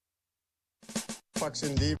Pucks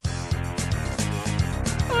in deep.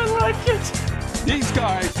 I like it. These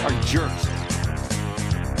guys are jerks.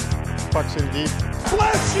 Pucks in deep.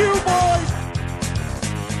 Bless you, boys!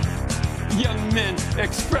 Young men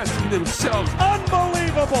expressing themselves.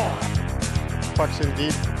 Unbelievable! Pucks in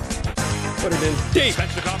deep. Put it in deep.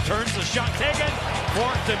 Svechnikov turns, the shot taken.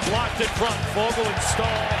 Forced and blocked in front. Fogle and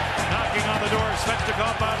Stahl knocking on the door.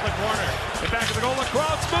 Svechnikov out of the corner. And back to the goal.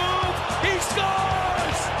 Lacrosse move. He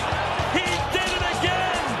scores! He did it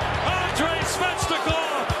again! Andrei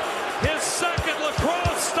Svechnikov! His second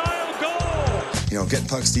lacrosse-style goal! You know, getting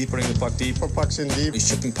pucks deep, putting the puck deep. Put pucks in deep. He's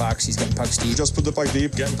chipping pucks, he's getting pucks deep. Just put the puck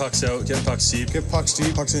deep. Getting pucks out, getting pucks deep. Get pucks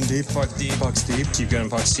deep. Pucks in deep. Puck deep, pucks deep. Keep getting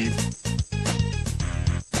pucks deep.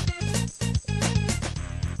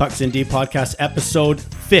 Pucks in Deep podcast episode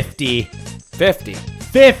 50. 50.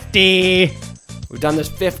 50! We've done this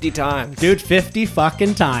 50 times. Dude, 50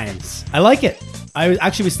 fucking times. I like it. I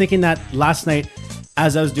actually was thinking that last night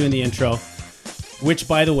as I was doing the intro, which,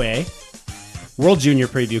 by the way, World Junior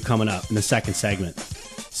preview coming up in the second segment.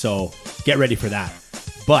 So get ready for that.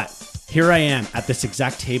 But here I am at this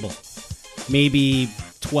exact table. Maybe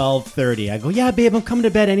 12:30. I go, yeah, babe, I'm coming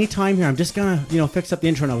to bed anytime here. I'm just gonna, fix up the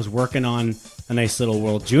intro. And I was working on a nice little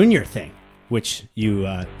World Junior thing, which you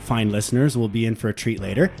fine listeners will be in for a treat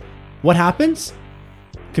later. What happens?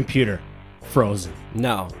 Computer frozen.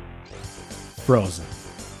 No. Frozen.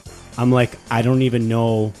 I'm like, I don't even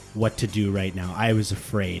know what to do right now. I was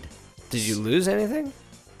afraid. Did you lose anything?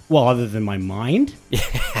 Well, other than my mind?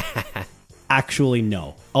 Actually,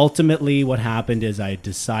 no. Ultimately, what happened is I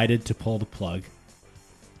decided to pull the plug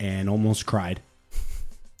and almost cried.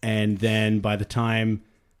 And then by the time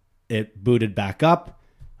it booted back up,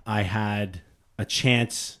 I had a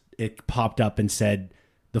chance. It popped up and said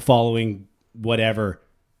the following whatever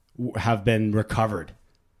have been recovered.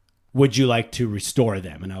 Would you like to restore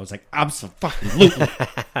them? And I was like, absolutely.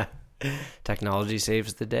 Technology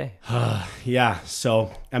saves the day. Yeah.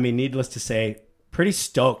 So, needless to say, pretty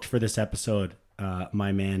stoked for this episode,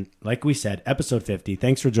 my man. Like we said, episode 50.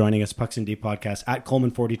 Thanks for joining us, Pucks in Deep podcast at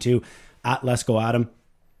Coleman42, at Let's Go Adam.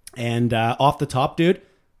 And off the top, dude,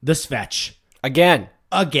 the Svech. Again.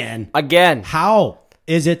 How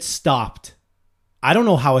is it stopped? I don't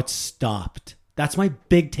know how it's stopped. That's my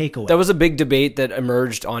big takeaway. That was a big debate that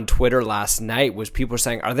emerged on Twitter last night, was people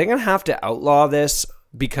saying, are they going to have to outlaw this?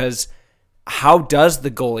 Because how does the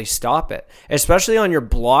goalie stop it? Especially on your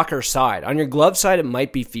blocker side. On your glove side, it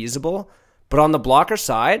might be feasible. But on the blocker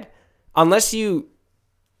side, unless and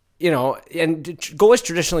goalies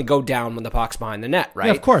traditionally go down when the puck's behind the net, right?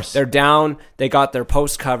 Yeah, of course. They're down, they got their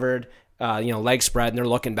post covered, leg spread, and they're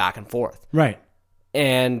looking back and forth. Right.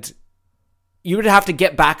 And you would have to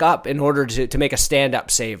get back up in order to make a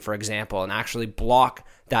stand-up save, for example, and actually block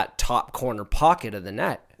that top corner pocket of the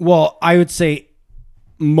net. Well, I would say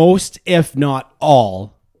most, if not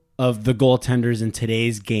all, of the goaltenders in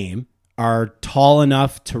today's game are tall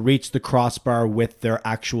enough to reach the crossbar with their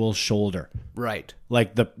actual shoulder. Right.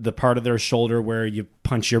 Like the part of their shoulder where you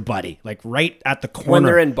punch your buddy. Like right at the corner. When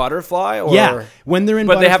they're in butterfly? Or, yeah. When they're in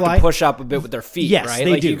butterfly. But they have to push up a bit with their feet, yes, right?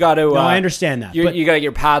 They do. You got to, no, I understand that. You got to get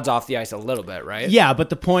your pads off the ice a little bit, right? Yeah,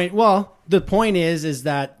 but the point is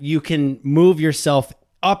that you can move yourself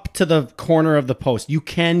up to the corner of the post. You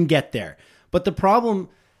can get there. But the problem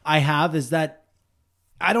I have is that,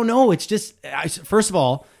 I don't know, it's just, first of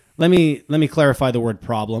all, let me clarify the word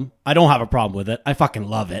problem. I don't have a problem with it. I fucking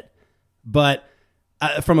love it. But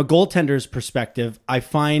from a goaltender's perspective, I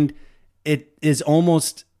find it is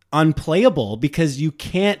almost unplayable because you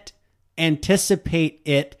can't anticipate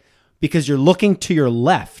it because you're looking to your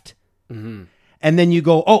left. Mm-hmm. And then you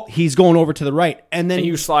go, oh, he's going over to the right. And then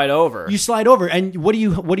you slide over. And what are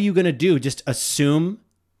you going to do? Just assume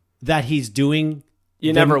that he's doing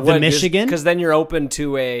You never would. The Michigan? Because then you're open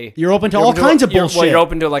to all kinds of bullshit. You're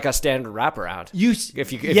open to like a standard wraparound.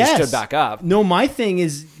 If you stood back up. No, my thing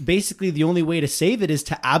is basically the only way to save it is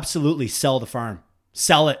to absolutely sell the farm.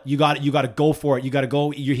 Sell it. You got to go for it. You got to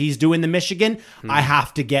go. He's doing the Michigan. I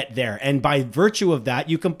have to get there. And by virtue of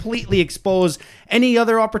that, you completely expose any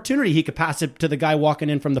other opportunity. He could pass it to the guy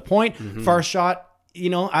walking in from the point. Far shot.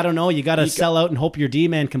 I don't know. You got to sell out and hope your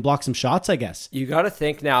D-man can block some shots, I guess. You got to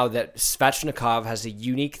think now that Svechnikov has a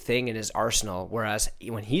unique thing in his arsenal, whereas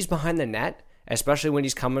when he's behind the net, especially when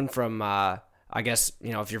he's coming from, I guess,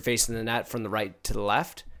 if you're facing the net from the right to the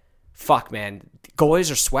left, fuck, man, goalies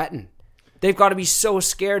are sweating. They've got to be so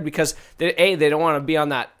scared because, they don't want to be on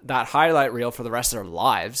that highlight reel for the rest of their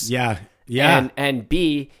lives. Yeah, yeah. And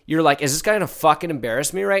B, you're like, is this guy going to fucking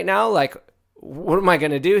embarrass me right now? Like, what am I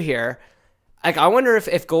going to do here? Like, I wonder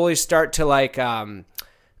if goalies start to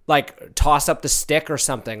like toss up the stick or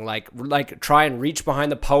something, like try and reach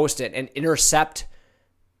behind the post and intercept,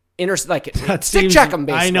 stick check him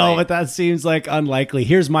basically. I know, but that seems like unlikely.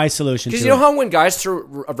 Here's my solution. Because you know how when guys throw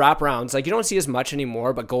wraparounds, like you don't see as much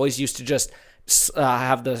anymore, but goalies used to just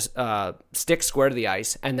have the stick square to the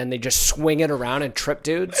ice and then they just swing it around and trip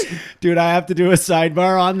dudes. Dude, I have to do a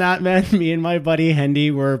sidebar on that, man. Me and my buddy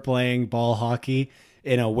Hendy were playing ball hockey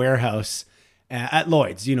in a warehouse at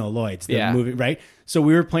Lloyd's. You know Lloyd's, the movie, right? So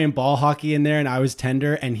we were playing ball hockey in there, and I was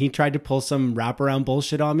tender, and he tried to pull some wraparound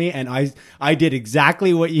bullshit on me, and I did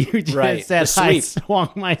exactly what you just said. I swung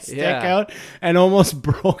my stick out and almost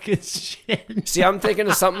broke his shin. See, I'm thinking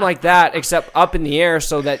of something like that, except up in the air,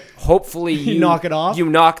 so that hopefully you knock it off. You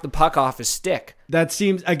knock the puck off his stick. That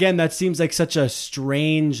seems like such a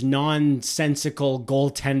strange, nonsensical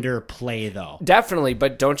goaltender play, though. Definitely,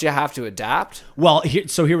 but don't you have to adapt? Well,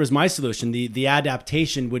 here was my solution. The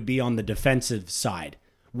adaptation would be on the defensive side.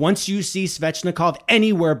 Once you see Svechnikov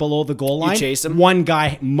anywhere below the goal line, you chase him? One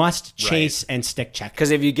guy must chase and stick check.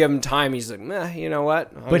 Because if you give him time, he's like, meh, you know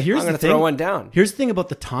what? I'm going to throw one down. Here's the thing about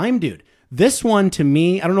the time, dude. This one, to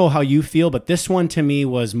me, I don't know how you feel, but this one, to me,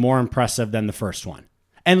 was more impressive than the first one.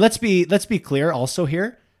 And let's be clear also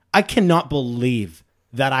here. I cannot believe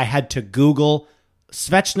that I had to Google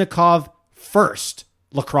Svechnikov first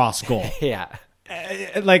lacrosse goal. Yeah.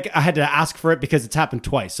 Like, I had to ask for it because it's happened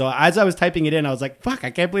twice. So as I was typing it in, I was like, fuck,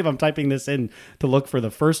 I can't believe I'm typing this in to look for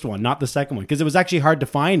the first one, not the second one. Because it was actually hard to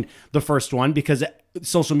find the first one because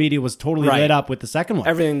social media was totally lit up with the second one.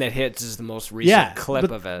 Everything that hits is the most recent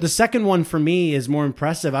clip of it. The second one for me is more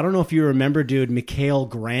impressive. I don't know if you remember, dude, Mikael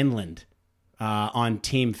Granlund on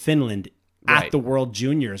Team Finland at the World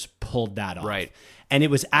Juniors pulled that off. Right. And it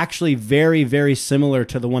was actually very, very similar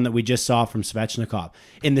to the one that we just saw from Svechnikov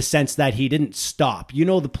in the sense that he didn't stop. You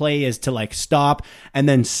know, the play is to like stop and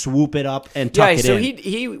then swoop it up and tuck it in. So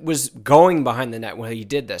he was going behind the net when he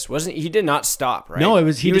did this, wasn't he? He did not stop, right? No,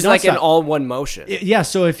 he was like stop. in all one motion. Yeah.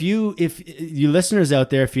 So if you listeners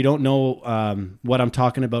out there, if you don't know what I'm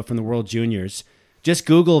talking about from the World Juniors, just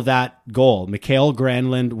Google that goal, Mikael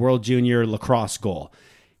Granlund World Junior lacrosse goal.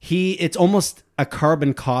 It's almost a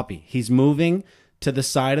carbon copy. He's moving to the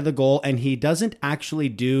side of the goal, and he doesn't actually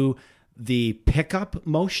do the pickup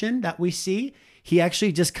motion that we see. He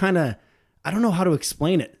actually just kind of, I don't know how to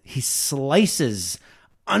explain it. He slices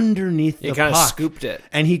underneath the puck. He kind of scooped it.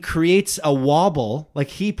 And he creates a wobble. Like,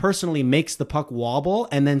 he personally makes the puck wobble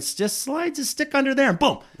and then just slides his stick under there, and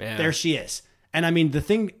boom, there she is. And I mean, the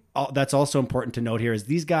thing that's also important to note here is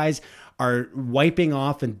these guys are wiping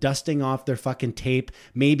off and dusting off their fucking tape,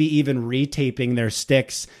 maybe even retaping their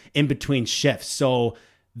sticks in between shifts. So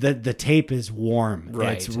the tape is warm.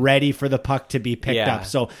 Right. It's ready for the puck to be picked up.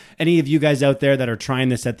 So any of you guys out there that are trying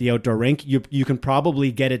this at the outdoor rink, you can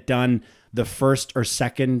probably get it done the first or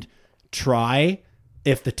second try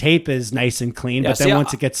if the tape is nice and clean. But then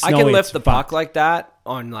once it gets snowy, I can lift the puck like that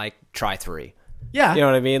on like try 3. Yeah. You know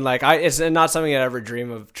what I mean? Like it's not something I'd ever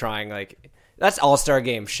dream of trying. Like, that's all-star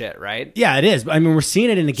game shit, right? Yeah, it is. I mean, we're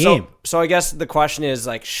seeing it in the game. So I guess the question is,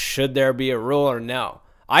 like, should there be a rule or no?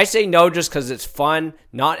 I say no just because it's fun.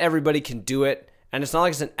 Not everybody can do it. And it's not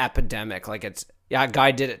like it's an epidemic. Like, a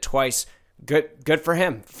guy did it twice. Good for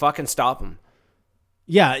him. Fucking stop him.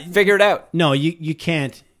 Yeah. Figure it out. No, you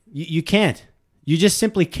can't. You can't. You just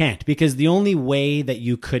simply can't, because the only way that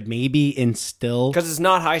you could maybe instill... Because it's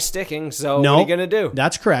not high sticking, so what are you going to do?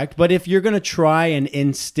 That's correct. But if you're going to try and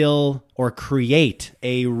instill or create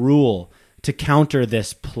a rule to counter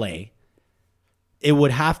this play, it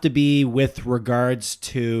would have to be with regards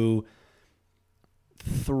to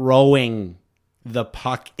throwing the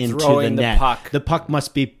puck into the net. The puck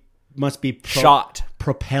must be shot.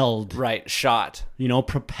 Propelled. Right, shot.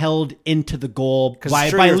 Propelled into the goal by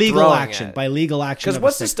legal action. By legal action. Because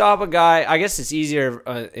what's to stop a guy? I guess it's easier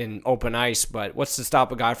in open ice, but what's to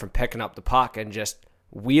stop a guy from picking up the puck and just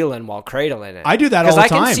wheeling while cradling it? I do that all the time.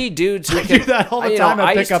 Because I can see dudes who do that all the time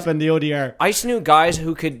at pickup in the ODR. I just knew guys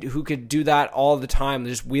who could do that all the time. They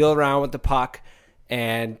just wheel around with the puck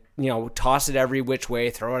and toss it every which way,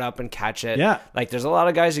 throw it up and catch it. Yeah. Like, there's a lot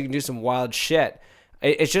of guys who can do some wild shit.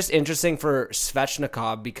 It's just interesting for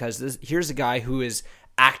Svechnikov because here's a guy who is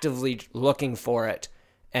actively looking for it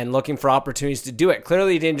and looking for opportunities to do it.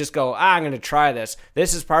 Clearly, he didn't just go, I'm going to try this.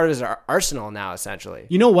 This is part of his arsenal now, essentially.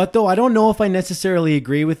 You know what, though? I don't know if I necessarily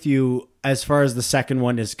agree with you as far as the second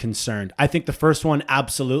one is concerned. I think the first one,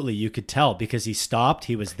 absolutely, you could tell because he stopped.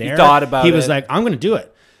 He was there. He thought about it. He was like, I'm going to do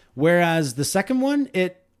it. Whereas the second one,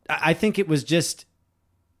 I think it was just...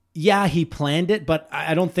 Yeah, he planned it, but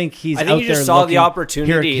I don't think he's out there. I think he just saw the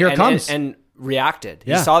opportunity. Here comes. And reacted.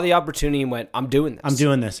 Yeah. He saw the opportunity and went, I'm doing this. I'm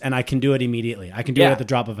doing this, and I can do it immediately. I can do it Yeah. at the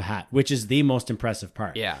drop of a hat, which is the most impressive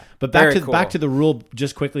part. Yeah. But Very back cool. to the rule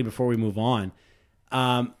just quickly before we move on.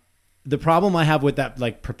 The problem I have with that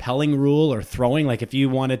like propelling rule or throwing, like if you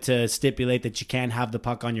wanted to stipulate that you can't have the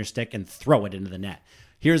puck on your stick and throw it into the net.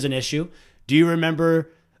 Here's an issue. Do you remember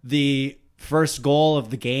the first goal of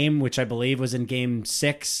the game, which I believe was in game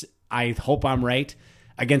 6? I hope I'm right,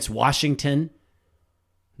 against Washington.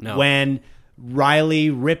 No. When Riley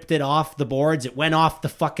ripped it off the boards, it went off the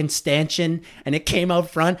fucking stanchion and it came out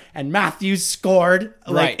front and Matthews scored.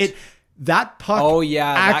 Right. Like that puck. Oh,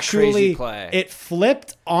 yeah, that actually, crazy play. It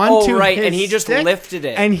flipped onto right, his and he just stick, lifted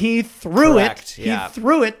it. and he threw Correct, it. yeah. He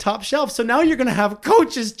threw it top shelf. So now you're going to have a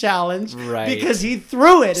coach's challenge, Right. Because he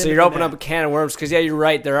threw it. So into you're the opening net. up a can of worms because, yeah, you're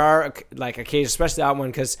right. There are like occasions, especially that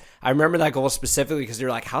one, because I remember that goal specifically because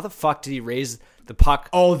you're like, how the fuck did he raise the puck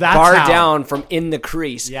Oh, that's bar how. down from in the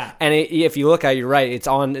crease? Yeah. And if you look at it, you're right. It's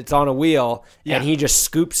on a wheel, Yeah. and he just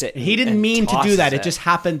scoops it. He didn't and mean to do tosses that. It just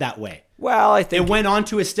happened that way. well, I think It went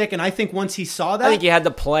onto his stick, and I think once he saw that, I think he had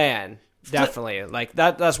the plan. Definitely, like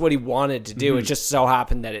that's what he wanted to do. It just so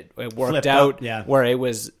happened that it worked Flipped out, up, yeah. where it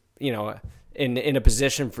was, in a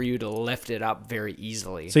position for you to lift it up very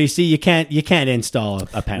easily. So you see, you can't install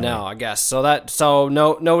a penalty. No, I guess so.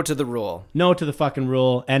 No to the rule. No to the fucking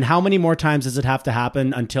rule. And how many more times does it have to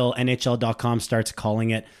happen until NHL.com starts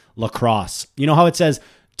calling it lacrosse? You know how it says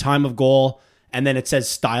time of goal, and then it says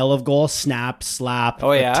style of goal, snap, slap,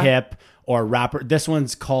 Oh, yeah? tip, or wrapper. This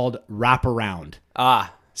one's called wraparound.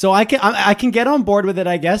 Ah, So I can get on board with it,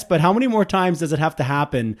 I guess, but how many more times does it have to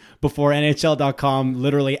happen before NHL.com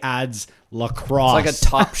literally adds lacrosse? it's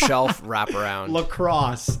like a top shelf wraparound.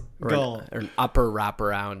 lacrosse or goal. an upper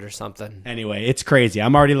wraparound or something. Anyway, it's crazy.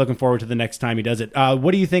 I'm already looking forward to the next time he does it.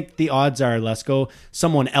 What do you think the odds are, Lesko?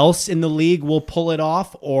 Someone else in the league will pull it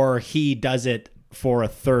off, or he does it for a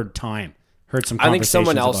third time? Heard some I think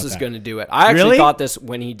someone conversations else about is that. going to do it. I actually Really? thought this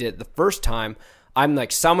when he did the first time. I'm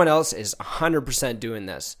like, someone else is 100% doing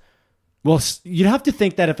this. Well, you'd have to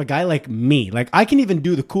think that if a guy like me, like I can even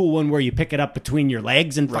do the cool one where you pick it up between your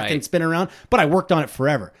legs and fucking Right. spin around, but I worked on it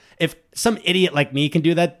forever. If some idiot like me can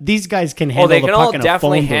do that, these guys can handle Oh, they the can puck all in a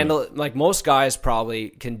definitely phone booth. handle it. Like most guys probably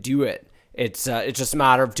can do it. It's just a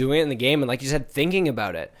matter of doing it in the game and, like you said, thinking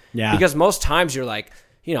about it. Yeah. Because most times you're like,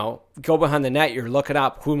 go behind the net. You're looking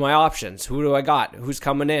up who are my options. Who do I got? Who's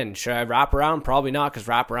coming in? Should I wrap around? Probably not, because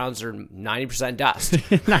wraparounds are 90% dust.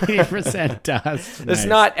 90% dust. It's Nice.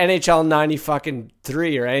 not NHL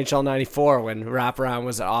 93 or NHL 94 when wraparound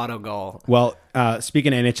was an auto goal. Well,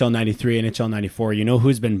 speaking of NHL 93, NHL 94, you know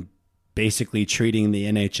who's been basically treating the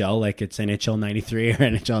NHL like it's NHL 93 or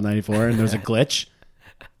NHL 94 and there's a glitch?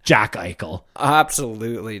 Jack Eichel.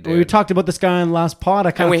 Absolutely, dude. We talked about this guy on the last pod.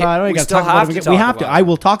 I kind And of we- thought, we got to still talk about have him to again. talk We have to. about I him.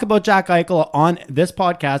 will talk about Jack Eichel on this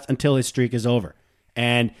podcast until his streak is over.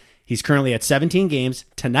 And he's currently at 17 games.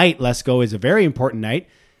 Tonight, Let's Go is a very important night.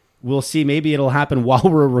 We'll see. Maybe it'll happen while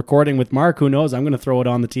we're recording with Mark. Who knows? I'm going to throw it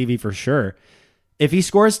on the TV for sure. If he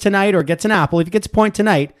scores tonight or gets an apple, if he gets a point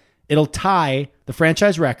tonight, it'll tie the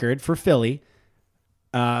franchise record for Philly.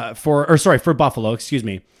 For Buffalo, excuse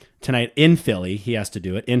me. Tonight in Philly, he has to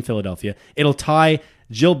do it in Philadelphia. It'll tie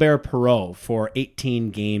Gilbert Perreault for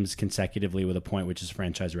 18 games consecutively with a point, which is a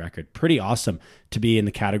franchise record. Pretty awesome to be in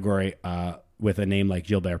the category with a name like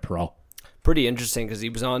Gilbert Perreault. Pretty interesting because he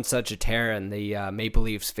was on such a tear, and the Maple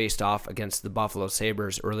Leafs faced off against the Buffalo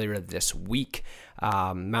Sabres earlier this week.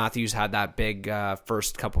 Matthews had that big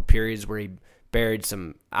first couple periods where he buried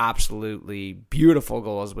some absolutely beautiful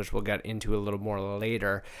goals, which we'll get into a little more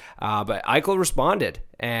later. But Eichel responded,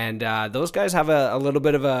 and those guys have a little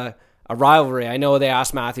bit of a rivalry. I know they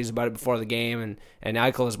asked Matthews about it before the game, and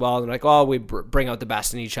Eichel as well. They're like, "Oh, we bring out the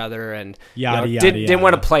best in each other," and didn't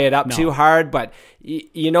want to play it up too hard. But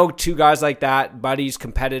two guys like that, buddies,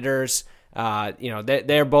 competitors,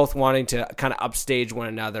 they're both wanting to kind of upstage one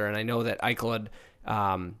another. And I know that Eichel had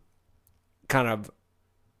kind of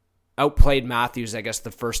outplayed Matthews, I guess, the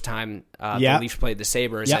first time the Leafs played the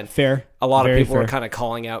Sabres. Yeah, and fair. A lot Very of people fair. were kind of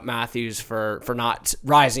calling out Matthews for not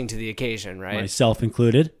rising to the occasion, right? Myself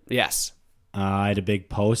included. Yes. I had a big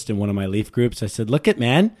post in one of my Leaf groups. I said, look it,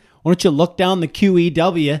 man. Why don't you look down the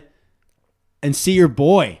QEW and see your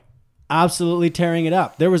boy absolutely tearing it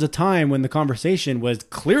up? There was a time when the conversation was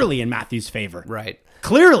clearly in Matthews' favor. Right.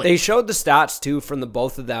 Clearly. They showed the stats, too, from the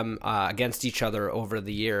both of them against each other over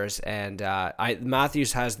the years. And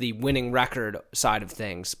Matthews has the winning record side of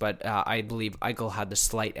things, but I believe Eichel had the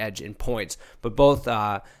slight edge in points. But both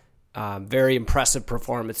very impressive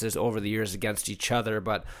performances over the years against each other.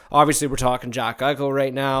 But obviously we're talking Jack Eichel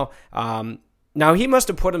right now. Now, he must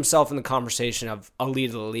have put himself in the conversation of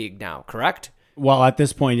elite of the league now, correct? Well, at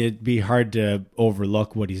this point, it'd be hard to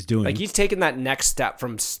overlook what he's doing. Like, he's taken that next step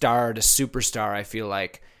from star to superstar, I feel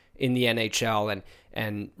like, in the NHL.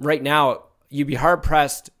 And right now, you'd be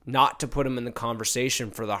hard-pressed not to put him in the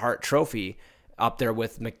conversation for the Hart Trophy up there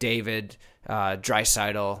with McDavid,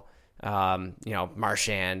 Draisaitl,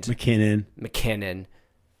 Marchand, McKinnon.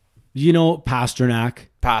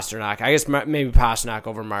 Pasternak. I guess maybe Pasternak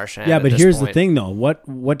over Marchand. Yeah, but here's the thing, though.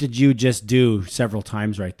 What did you just do several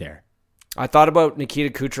times right there? I thought about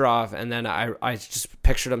Nikita Kucherov, and then I just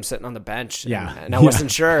pictured him sitting on the bench. Yeah. And I wasn't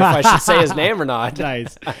sure if I should say his name or not.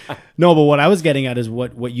 Nice. No, but what I was getting at is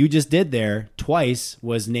what you just did there twice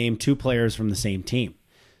was name two players from the same team.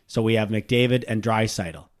 So we have McDavid and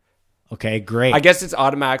Draisaitl. Okay, great. I guess it's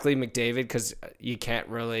automatically McDavid because you can't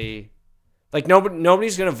really... Like,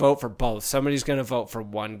 nobody's going to vote for both. Somebody's going to vote for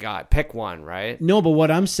one guy. Pick one, right? No, but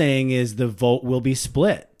what I'm saying is the vote will be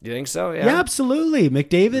split. You think so? Yeah, absolutely.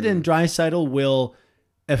 McDavid and Draisaitl will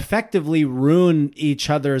effectively ruin each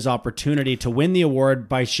other's opportunity to win the award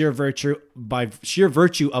by sheer virtue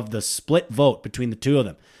of the split vote between the two of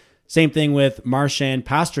them. Same thing with Marchand,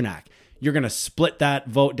 Pasternak. You're going to split that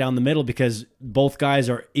vote down the middle because both guys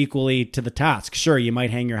are equally to the task. Sure, you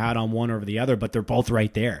might hang your hat on one over the other, but they're both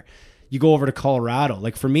right there. You go over to Colorado.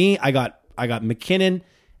 Like for me, I got McKinnon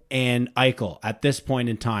and Eichel at this point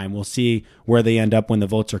in time. We'll see where they end up when the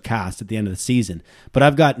votes are cast at the end of the season. But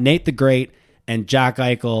I've got Nate the Great and Jack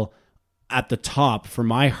Eichel at the top for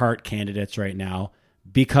my Hart candidates right now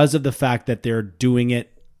because of the fact that they're doing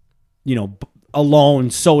it, alone,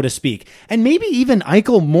 so to speak. And maybe even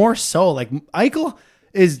Eichel more so. Like Eichel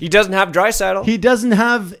He doesn't have Draisaitl. He doesn't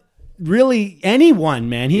have really anyone,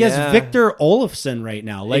 man. He has Victor Olofsson right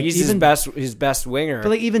now. Like he's even his best winger. But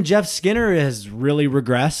like even Jeff Skinner has really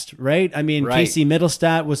regressed, right? I mean, Casey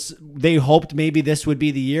Middlestat they hoped maybe this would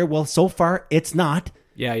be the year. Well, so far it's not.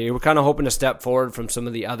 Yeah, you were kind of hoping to step forward from some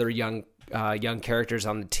of the other young characters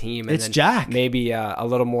on the team. And it's then Jack. Maybe a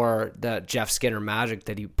little more the Jeff Skinner magic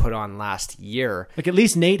that he put on last year. Like at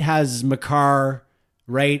least Nate has Makar,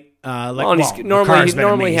 right? He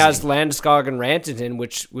normally has Landeskog and Rantanen,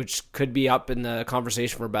 which could be up in the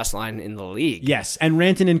conversation for best line in the league. Yes, and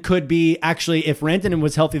Rantanen could be actually, if Rantanen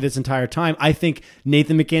was healthy this entire time, I think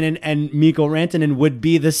Nathan McKinnon and Mikko Rantanen would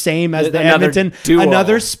be the same as the Edmonton duo.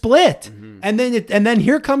 Another split. Mm-hmm. And then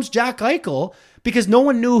here comes Jack Eichel because no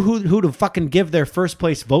one knew who to fucking give their first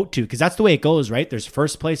place vote to because that's the way it goes, right? There's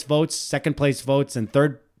first place votes, second place votes, and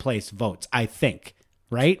third place votes. I think,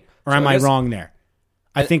 right? Or am I wrong there?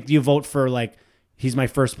 I think you vote for he's my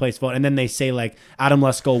first place vote, and then they say Adam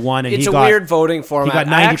Lesko won, and it's a weird voting format.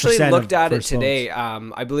 I actually looked at it today.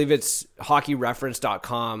 I believe it's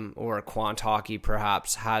hockeyreference.com or Quant Hockey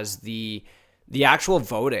perhaps has the actual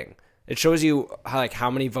voting. It shows you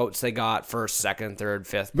how many votes they got first, second, third,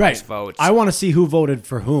 fifth place votes. I want to see who voted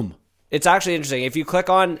for whom. It's actually interesting. If you click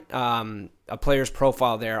on a player's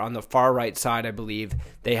profile there on the far right side, I believe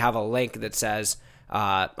they have a link that says.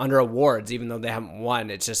 Under awards, even though they haven't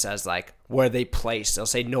won, it just says where they placed. They'll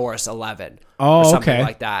say Norris 11 or something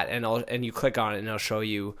like that, and you click on it and it'll show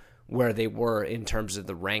you where they were in terms of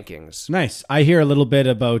the rankings. Nice. I hear a little bit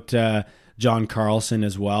about John Carlson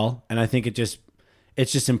as well, and I think it's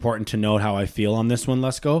just important to note how I feel on this one.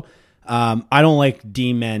 Let's go. I don't like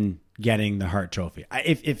D-men getting the Hart Trophy.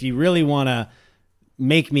 If you really want to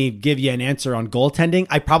make me give you an answer on goaltending,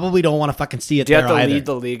 I probably don't want to fucking see it there either. Do you have to lead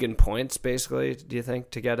the league in points, basically, do you think,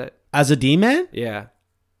 to get it? As a D-man? Yeah.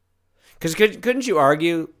 Because couldn't you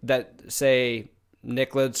argue that, say,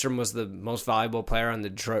 Nick Lidstrom was the most valuable player on the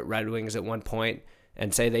Detroit Red Wings at one point,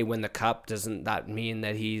 and say they win the Cup, doesn't that mean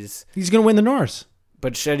that he's going to win the Norris?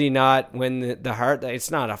 But should he not win the Hart? It's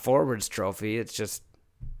not a forwards trophy. It's just...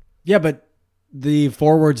 Yeah, but... The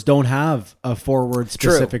forwards don't have a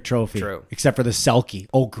forward-specific trophy. True. Except for the Selke.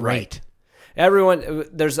 Oh, great. Right. Everyone,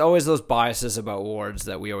 there's always those biases about awards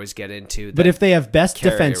that we always get into. But if they have best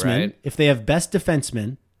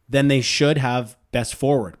defenseman, then they should have best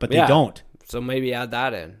forward. But they don't. So maybe add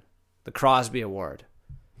that in. The Crosby Award.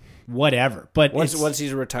 Whatever. But once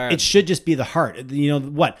he's retired. It should just be the Hart. You know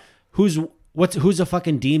what? Who's a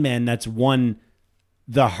fucking D-man that's won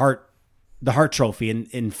the Hart Trophy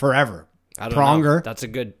in forever? I don't Pronger. know.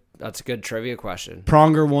 That's a good trivia question.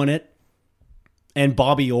 Pronger won it, and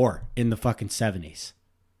Bobby Orr in the fucking 70s.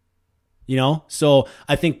 So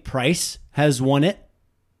I think Price has won it,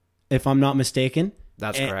 if I'm not mistaken.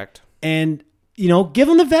 That's correct. And give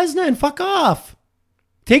him the Vezina and fuck off.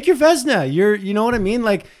 Take your Vezina. You know what I mean?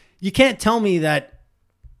 You can't tell me that.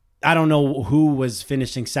 I don't know who was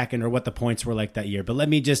finishing second or what the points were like that year, but let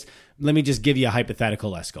me just give you a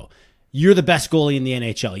hypothetical. Let's go. you're the best goalie in the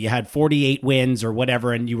NHL. You had 48 wins or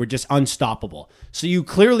whatever, and you were just unstoppable. So you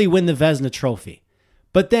clearly win the Vezina Trophy.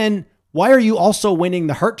 But then why are you also winning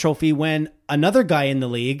the Hart Trophy when another guy in the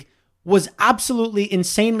league was absolutely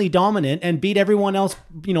insanely dominant and beat everyone else,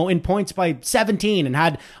 in points by 17 and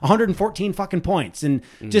had 114 fucking points and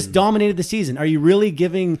just dominated the season? Are you really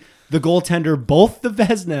giving the goaltender both the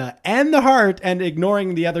Vezina and the Hart and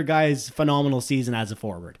ignoring the other guy's phenomenal season as a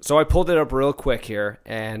forward? So I pulled it up real quick here,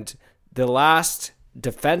 and the last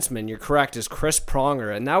defenseman, you're correct, is Chris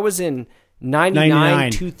Pronger, and that was in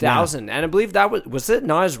 99, 2000. Yeah. And I believe that was it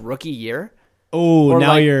not his rookie year? Oh,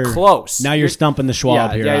 now you're close. Now you're stumping the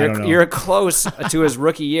Schwab here. Yeah, you're close to his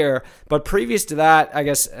rookie year. But previous to that, I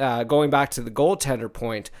guess going back to the goaltender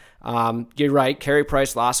point, you're right. Carey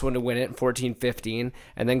Price, last one to win it in 14-15,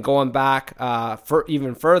 and then going back for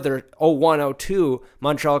even further, 01-02,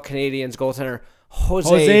 Montreal Canadiens goaltender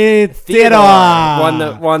Jose Theodore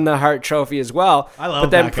won the Hart Trophy as well. I love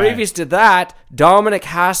But then that previous to that, Dominic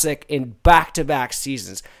Hasek in back-to-back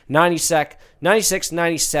seasons, 96,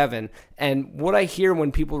 97. And what I hear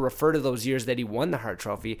when people refer to those years that he won the Hart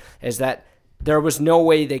Trophy is that there was no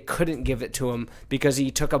way they couldn't give it to him because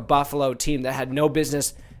he took a Buffalo team that had no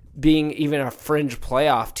business being even a fringe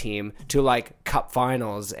playoff team to like cup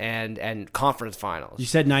finals and conference finals. You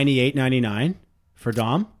said 98, 99 for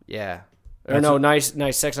Dom? Yeah. Or no,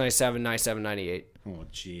 96, 97, 97, 98. Oh,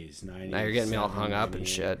 jeez. Now you're getting me all hung up and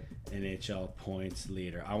shit. NHL points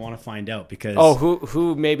leader. I want to find out because... Oh,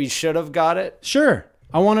 who maybe should have got it? Sure.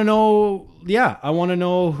 I want to know... Yeah, I want to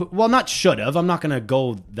know... Well, not should have. I'm not going to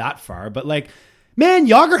go that far. But, man,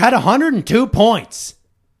 Jágr had 102 points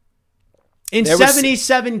in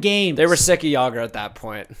 77 games. They were sick of Jágr at that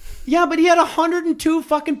point. Yeah, but he had 102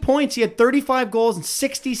 fucking points. He had 35 goals and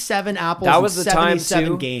 67 apples that was in the 77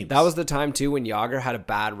 time too, games. That was the time, too, when Jágr had a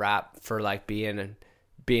bad rap for,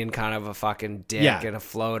 being kind of a fucking dick and a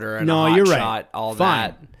floater and a hot shot, all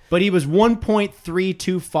that. But he was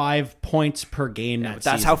 1.325 points per game that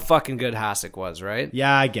that's season. how fucking good Hasek was, right?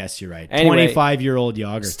 Yeah, I guess you're right. Anyway, 25-year-old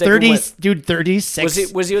Jágr.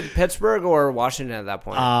 36. Was he with Pittsburgh or Washington at that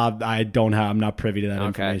point? I'm not privy to that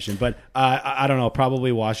information. But I don't know,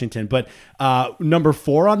 probably Washington. But number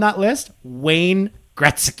 4 on that list, Wayne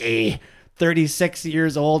Gretzky. 36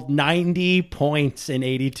 years old, 90 points in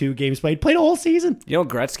 82 games played. Played a whole season. You know,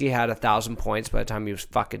 Gretzky had 1,000 points by the time he was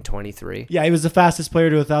fucking 23. Yeah, he was the fastest player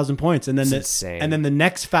to 1,000 points. And then insane. And then the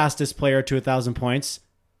next fastest player to 1,000 points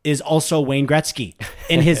is also Wayne Gretzky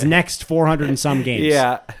in his next 400 and some games.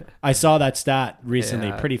 Yeah. I saw that stat recently.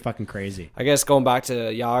 Yeah. Pretty fucking crazy. I guess going back to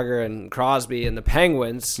Jágr and Crosby and the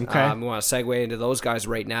Penguins, okay. We want to segue into those guys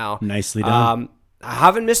right now. Nicely done. I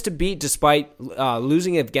haven't missed a beat despite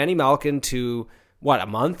losing Evgeny Malkin to, a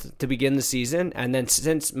month to begin the season. And then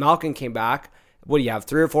since Malkin came back, what do you have,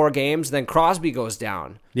 3 or 4 games? Then Crosby goes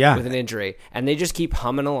down with an injury. And they just keep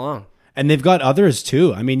humming along. And they've got others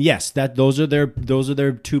too. I mean, yes, those are their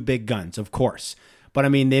 2 big guns, of course. But I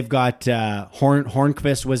mean, they've got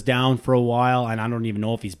Hornqvist was down for a while, and I don't even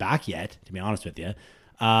know if he's back yet, to be honest with you.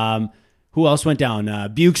 Who else went down?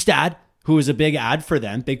 Bjugstad, who was a big ad for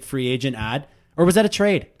them, big free agent ad. Or was that a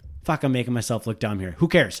trade? Fuck, I'm making myself look dumb here. Who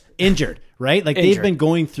cares? Injured, right? They've been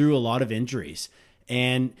going through a lot of injuries.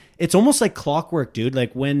 And it's almost like clockwork, dude.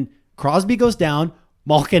 Like when Crosby goes down,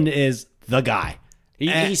 Malkin is the guy.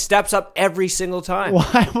 He steps up every single time.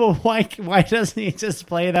 Why doesn't he just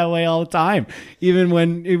play that way all the time? Even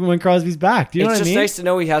when Crosby's back. Do you know what I mean? It's just nice to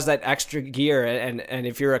know he has that extra gear, and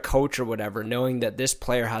if you're a coach or whatever, knowing that this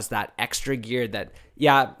player has that extra gear that,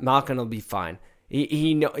 Malkin will be fine.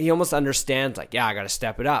 He almost understands, I got to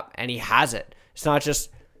step it up, and he has it. It's not just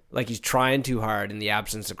like he's trying too hard in the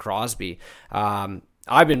absence of Crosby.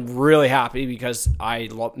 I've been really happy because I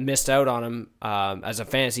missed out on him as a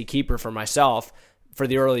fantasy keeper for myself for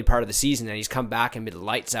the early part of the season, and he's come back and been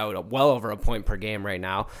lights out, well over a point per game right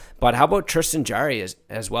now. But how about Tristan Jarry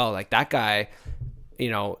as well? Like that guy, I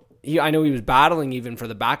know he was battling even for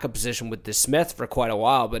the backup position with the Smith for quite a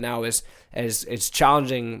while, but now is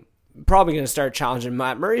challenging. Probably going to start challenging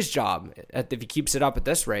Matt Murray's job if he keeps it up at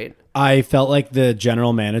this rate. I felt like the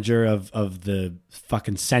general manager of the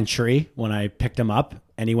fucking century when I picked him up,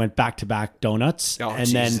 and he went back-to-back donuts. Oh, and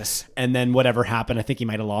Jesus. then whatever happened, I think he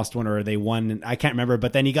might have lost one or they won. I can't remember,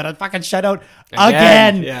 but then he got a fucking shutout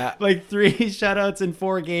again. Yeah. 3 shutouts in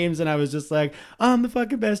 4 games, and I was just like, I'm the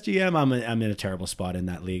fucking best GM. I'm in a terrible spot in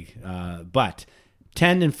that league. But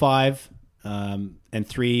 10-5. And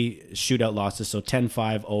 3 shootout losses. So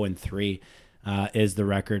 10-5, 0-3 is the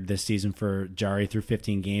record this season for Jarry through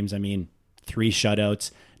 15 games. I mean, 3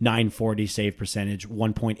 shutouts, .940 save percentage,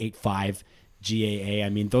 1.85 GAA. I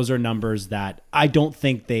mean, those are numbers that I don't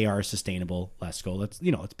think they are sustainable. Lesko, let's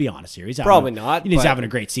be honest here. He's Probably not, He's but having a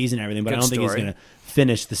great season and everything, but I don't think he's story. going to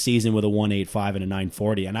finish the season with a 1.85 and a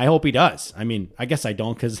 940. And I hope he does. I mean, I guess I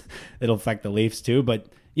don't because it'll affect the Leafs too. But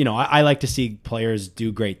I like to see players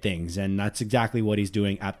do great things, and that's exactly what he's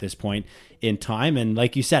doing at this point in time. And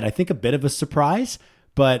like you said, I think a bit of a surprise,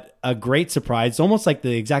 but a great surprise. It's almost like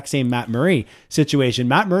the exact same Matt Murray situation.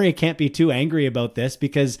 Matt Murray can't be too angry about this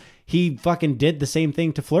because he fucking did the same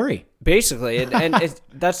thing to Fleury. Basically, and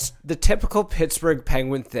that's the typical Pittsburgh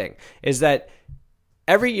Penguin thing, is that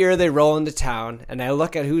every year they roll into town, and I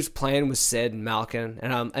look at who's playing with Sid and Malkin,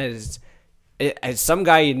 and it's some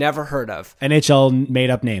guy you never heard of. NHL made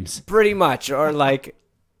up names. Pretty much, or like...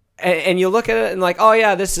 And you look at it and like, oh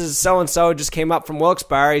yeah, this is so-and-so just came up from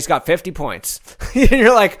Wilkes-Barre. He's got 50 points. And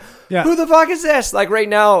you're like, who the fuck is this? Like right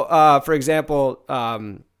now, for example,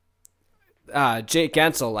 Jake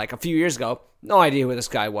Gensel, like a few years ago, no idea who this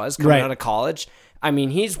guy was coming out of college. I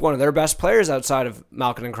mean, he's one of their best players outside of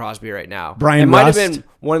Malkin and Crosby right now. Brian It might Rust. have been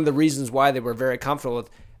one of the reasons why they were very comfortable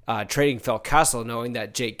with trading Phil Kessel, knowing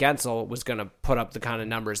that Jake Gensel was going to put up the kind of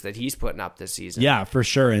numbers that he's putting up this season. Yeah, for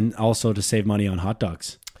sure. And also to save money on hot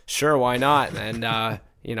dogs. Sure, why not? And, I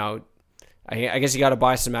guess you got to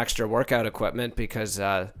buy some extra workout equipment because,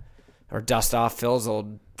 or dust off Phil's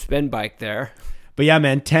old spin bike there. But yeah,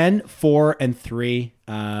 man, 10, 4, and 3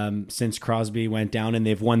 since Crosby went down, and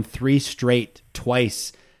they've won 3 straight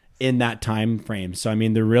twice in that time frame. So, I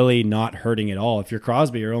mean, they're really not hurting at all. If you're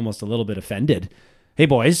Crosby, you're almost a little bit offended. Hey,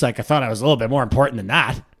 boys, like I thought I was a little bit more important than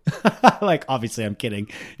that. Like, obviously, I'm kidding.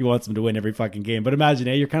 He wants them to win every fucking game. But imagine,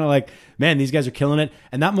 you're kind of like, man, these guys are killing it.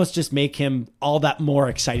 And that must just make him all that more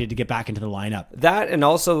excited to get back into the lineup. That, and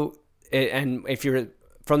also, and if you're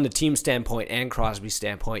from the team standpoint and Crosby's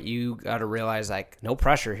standpoint, you got to realize, like, no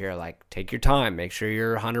pressure here. Like, take your time. Make sure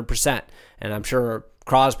you're 100%. And I'm sure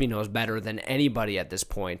Crosby knows better than anybody at this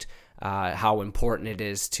point how important it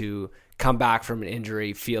is to come back from an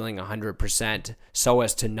injury feeling 100% so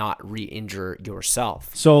as to not re-injure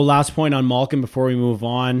yourself. So last point on Malkin before we move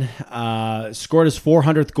on. Scored his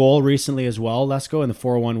 400th goal recently as well, Lesko, in the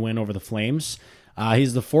 4-1 win over the Flames.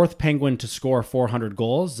 He's the 4th Penguin to score 400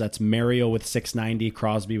 goals. That's Mario with 690,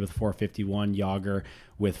 Crosby with 451, Yager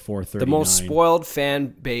with 439. The most spoiled fan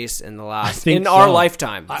base in the last think our so.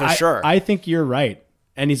 lifetime, for sure. I think you're right.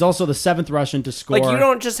 And he's also the 7th Russian to score. Like, you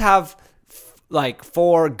don't just have like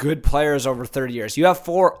 4 good players over 30 years. You have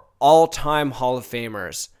 4 all-time Hall of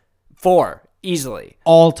Famers. 4, easily.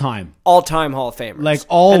 All-time Hall of Famers. Like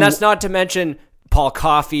all, and that's not to mention Paul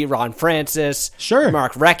Coffey, Ron Francis, sure,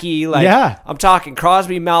 Mark Recchi. Like, yeah. I'm talking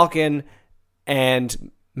Crosby, Malkin,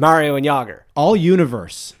 and Mario and Yager. All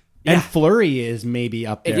universe. Yeah. And Fleury is maybe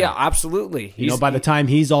up there. Yeah, absolutely. By the time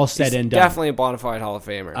he's all said and done. Definitely a bona fide Hall of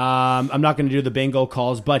Famer. I'm not going to do the bingo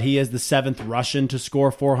calls, but he is the 7th Russian to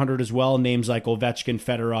score 400 as well. Names like Ovechkin,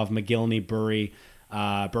 Fedorov, McGillney, Bure,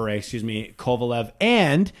 Kovalev,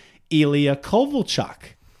 and Ilya Kovalchuk,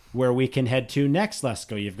 where we can head to next.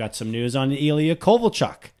 Lesko, you've got some news on Ilya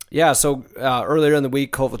Kovalchuk. Yeah, so earlier in the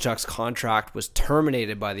week, Kovalchuk's contract was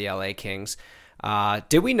terminated by the LA Kings.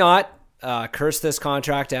 Did we not curse this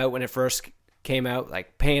contract out when it first came out,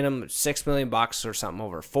 like paying him $6 million or something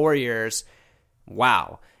over 4 years?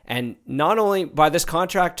 Wow. And not only by this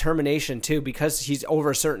contract termination too, because he's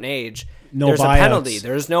over a certain age, there's buyouts. a penalty.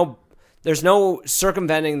 There's no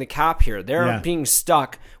circumventing the cap here. They're being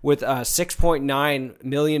stuck with a $6.9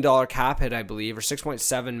 million cap hit, I believe, or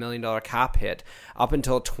 $6.7 million cap hit up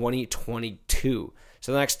until 2022.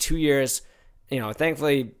 So the next 2 years,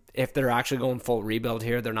 thankfully, if they're actually going full rebuild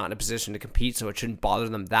here, they're not in a position to compete, so it shouldn't bother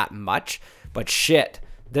them that much. But shit,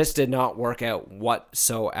 this did not work out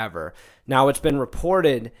whatsoever. Now, it's been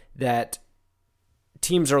reported that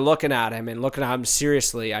teams are looking at him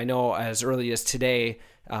seriously. I know as early as today,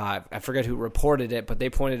 I forget who reported it, but they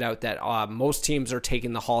pointed out that most teams are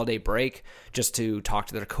taking the holiday break just to talk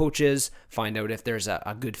to their coaches, find out if there's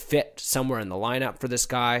a good fit somewhere in the lineup for this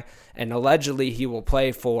guy. And allegedly, he will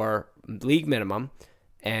play for league minimum,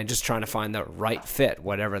 and just trying to find the right fit,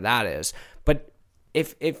 whatever that is. But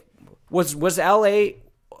if was LA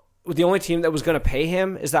the only team that was going to pay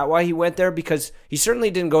him? Is that why he went there? Because he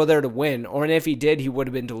certainly didn't go there to win, or if he did, he would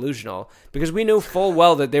have been delusional, because we knew full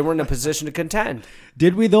well that they were in a position to contend.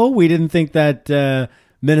 Did we, though? We didn't think that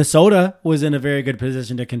Minnesota was in a very good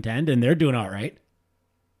position to contend, and they're doing all right.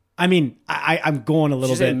 I mean, I'm going a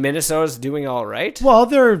little bit. Minnesota's doing all right? Well,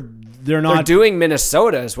 they're not. They're doing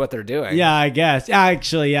Minnesota is what they're doing. Yeah, I guess.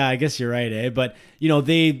 Actually, I guess you're right, eh? But,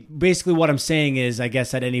 they basically what I'm saying is, I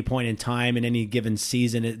guess at any point in time in any given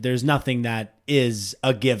season, there's nothing that is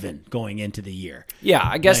a given going into the year. Yeah,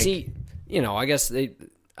 I guess he I guess they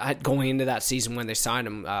going into that season when they signed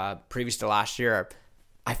him previous to last year,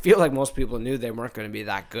 I feel like most people knew they weren't going to be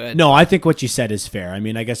that good. No, I think what you said is fair. I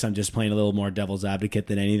mean, I guess I'm just playing a little more devil's advocate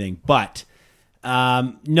than anything. But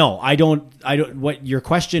no, I don't. What your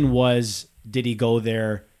question was? Did he go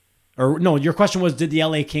there? Or no, your question was, did the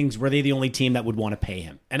LA Kings, were they the only team that would want to pay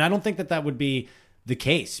him? And I don't think that would be the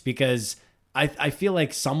case, because I feel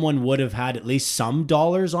like someone would have had at least some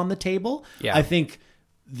dollars on the table. Yeah. I think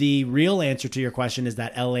the real answer to your question is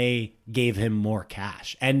that LA gave him more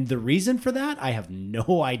cash. And the reason for that, I have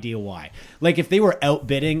no idea why. Like, if they were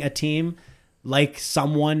outbidding a team like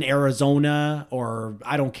someone, Arizona, or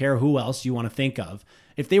I don't care who else you want to think of,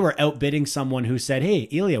 if they were outbidding someone who said, hey,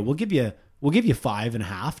 Ilya, we'll give you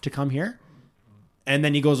 5.5 to come here. And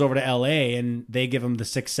then he goes over to LA and they give him the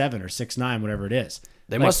 6.7 or 6.9, whatever it is.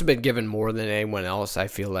 They must have been given more than anyone else, I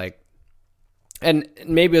feel like. And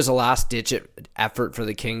maybe it was a last-ditch effort for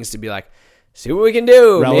the Kings to be like, see what we can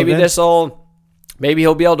do. Relevant. Maybe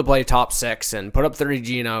he'll be able to play top 6 and put up 30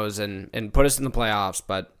 Genos and put us in the playoffs.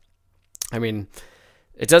 But, I mean,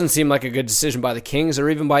 it doesn't seem like a good decision by the Kings or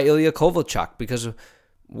even by Ilya Kovalchuk, because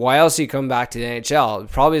why else he come back to the NHL? It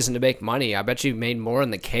probably isn't to make money. I bet you made more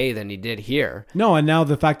in the K than he did here. No, and now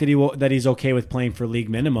the fact that he's okay with playing for league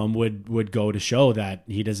minimum would go to show that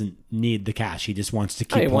he doesn't need the cash. He just wants to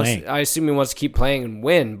keep playing. I assume he wants to keep playing and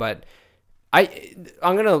win, but I'm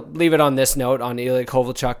going to leave it on this note on Ilya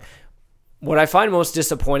Kovalchuk. What I find most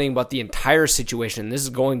disappointing about the entire situation, this is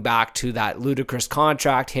going back to that ludicrous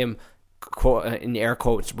contract, him, in air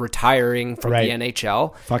quotes, retiring from the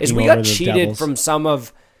NHL, is we got cheated from some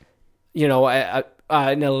of,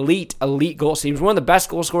 an elite goal. He was one of the best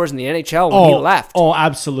goal scorers in the NHL when he left. Oh,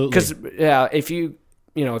 absolutely. Because if you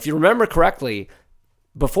remember correctly,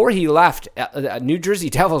 before he left, New Jersey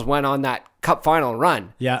Devils went on that Cup final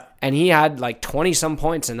run. Yeah, and he had like 20 some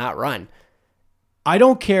points in that run. I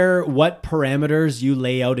don't care what parameters you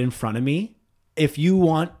lay out in front of me. If you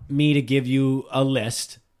want me to give you a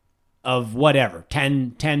list of whatever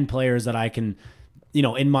 10 players that I can,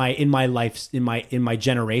 in my life, in my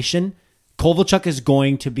generation, Kovalchuk is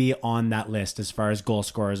going to be on that list as far as goal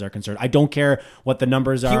scorers are concerned. I don't care what the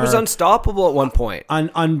numbers are. He was unstoppable at one point.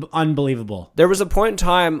 Unbelievable. There was a point in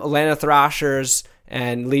time, Atlanta Thrashers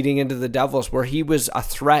and leading into the Devils, where he was a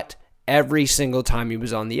threat every single time he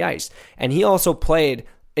was on the ice. And he also played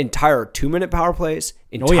entire 2-minute power plays,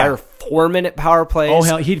 4-minute power plays, oh,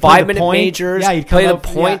 hell, he'd 5-minute majors, he'd play the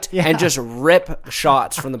point and just rip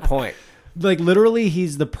shots from the point. Like, literally,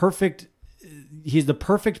 he's the perfect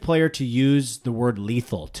player to use the word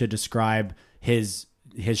lethal to describe his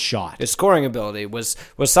shot. His scoring ability was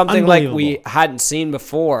something like we hadn't seen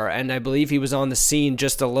before, and I believe he was on the scene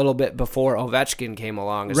just a little bit before Ovechkin came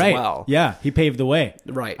along as well. Yeah, he paved the way.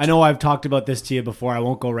 Right. I know I've talked about this to you before. I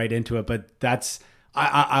won't go right into it, but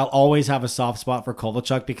I'll always have a soft spot for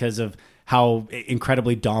Kovalchuk because of how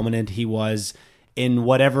incredibly dominant he was in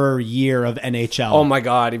whatever year of NHL. Oh my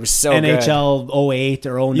God, he was so NHL good. 08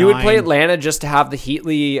 or 09. You would play Atlanta just to have the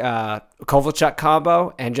Heatley Kovalchuk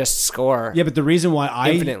combo and just score. Yeah, but the reason why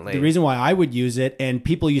I would use it, and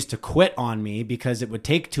people used to quit on me because it would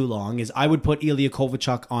take too long, is I would put Ilya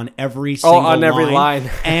Kovalchuk on every single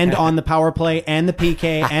line and on the power play and the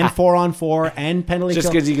PK and 4-on-4 and penalty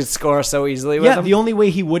just because you could score so easily with him. Yeah, the only way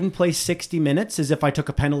he wouldn't play 60 minutes is if I took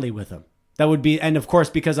a penalty with him. That would be, and of course,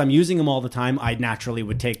 because I'm using him all the time, I naturally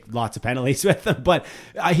would take lots of penalties with him. But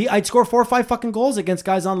I'd score 4 or 5 fucking goals against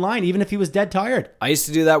guys online, even if he was dead tired. I used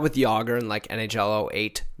to do that with Yager and like NHL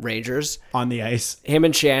 08 Rangers. On the ice. Him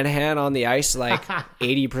and Shanahan on the ice like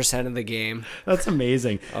 80% of the game. That's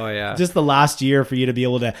amazing. Oh, yeah. Just the last year for you to be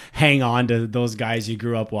able to hang on to those guys you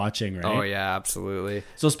grew up watching, right? Oh, yeah, absolutely.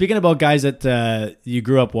 So speaking about guys that you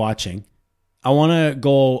grew up watching, I want to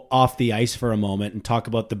go off the ice for a moment and talk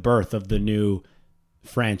about the birth of the new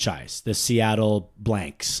franchise, the Seattle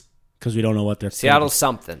Blanks, because we don't know what they're Seattle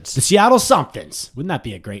Somethings. The Seattle Somethings. Wouldn't that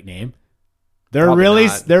be a great name? They're Probably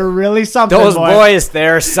really something. Those boys,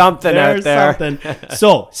 they're something out there. Something.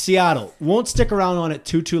 So Seattle won't stick around on it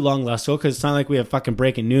too long, Lesko, because it's not like we have fucking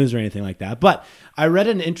breaking news or anything like that. But I read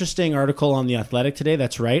an interesting article on The Athletic today.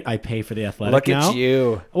 That's right, I pay for The Athletic now. Look at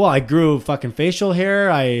you. Well, I grew fucking facial hair.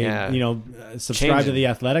 I subscribe to The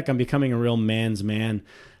Athletic. I'm becoming a real man's man.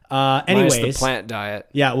 Anyways, minus the plant diet.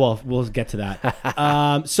 Yeah, well, we'll get to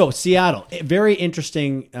that. So Seattle, very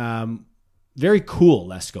interesting. Very cool,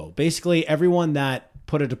 Lesko. Basically, everyone that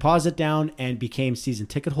put a deposit down and became season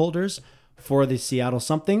ticket holders for the Seattle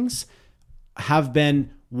Somethings have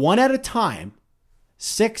been, one at a time,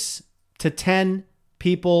 6 to 10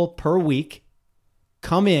 people per week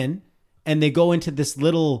come in, and they go into this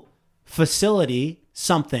little facility,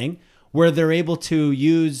 something, where they're able to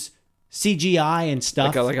use CGI and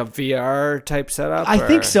stuff. Like a VR type setup? I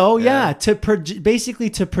think so, yeah. To basically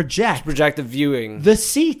to project Projective viewing. the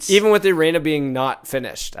seats. Even with the arena being not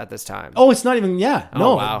finished at this time. Oh, it's not even, yeah.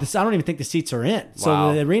 No, wow. I don't even think the seats are in. So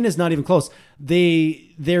Wow. the arena's not even close. They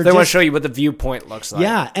want to show you what the viewpoint looks like.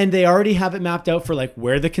 Yeah, and they already have it mapped out for like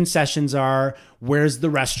where the concessions are, where's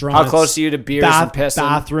the restaurants, How close are you to beers and pissing?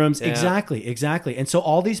 bathrooms. Yeah. Exactly. And so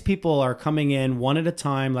all these people are coming in one at a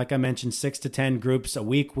time. Like I mentioned, 6 to 10 groups a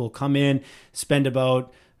week will come in, spend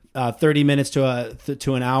about 30 minutes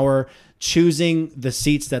to an hour choosing the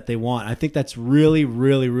seats that they want. I think that's really,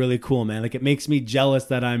 really, really cool, man. Like it makes me jealous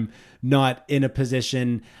that I'm not in a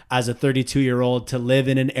position as a 32-year-old to live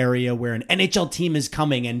in an area where an NHL team is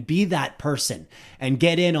coming and be that person and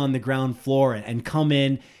get in on the ground floor and come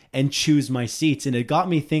in and choose my seats. And it got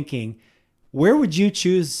me thinking, where would you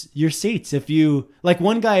choose your seats if you, like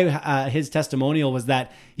one guy, his testimonial was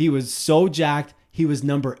that he was so jacked, he was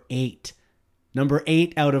number 8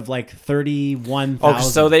 out of like 31,000. Oh,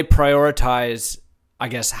 so they prioritize, I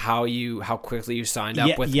guess, how quickly you signed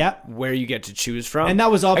up with where you get to choose from. And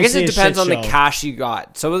that was obviously I guess it depends a on shit the show. cash you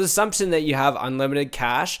got. So with the assumption that you have unlimited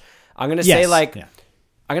cash, I'm going to say I'm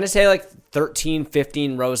going to say like 13,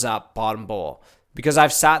 15 rows up bottom bowl. Because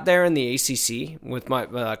I've sat there in the ACC with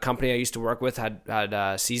my company I used to work with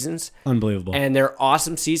had seasons. Unbelievable. And they're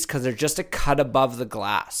awesome seats because they're just a cut above the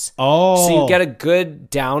glass. Oh. So you get a good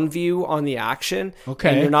down view on the action. Okay.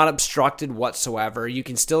 And you're not obstructed whatsoever. You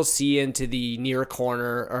can still see into the near corner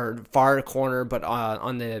or far corner, but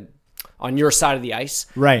on your side of the ice.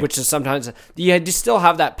 Right. Which is sometimes, you still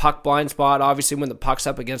have that puck blind spot, obviously, when the puck's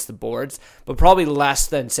up against the boards, but probably less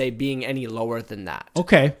than, say, being any lower than that.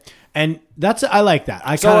 Okay. And I like that.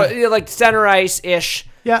 Like center ice-ish.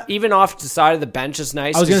 Yeah. Even off the side of the bench is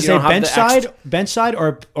nice. I was going to say bench side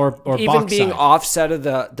or even box being side. offset of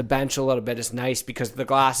the bench a little bit is nice because the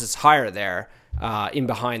glass is higher there in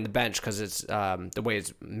behind the bench because it's the way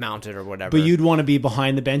it's mounted or whatever. But you'd want to be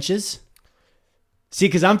behind the benches? See,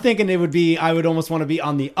 because I'm thinking I would almost want to be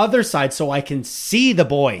on the other side so I can see the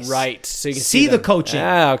boys. Right. So you can see the them. coaching.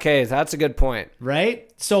 Yeah, okay. That's a good point. Right?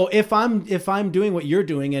 So if I'm doing what you're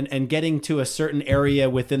doing and getting to a certain area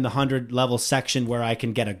within the 100 level section where I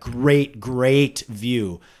can get a great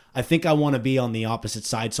view, I think I want to be on the opposite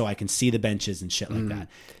side so I can see the benches and shit like that.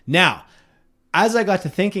 Now, as I got to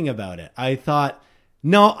thinking about it, I thought,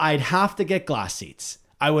 no, I'd have to get glass seats.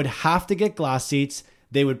 I would have to get glass seats.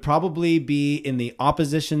 They would probably be in the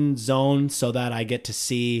opposition zone so that I get to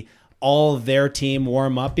see all their team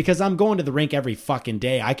warm up because I'm going to the rink every fucking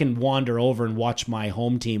day. I can wander over and watch my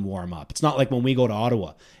home team warm up. It's not like when we go to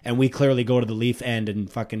Ottawa and we clearly go to the Leaf end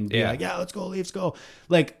and fucking be like, yeah, let's go Leafs go.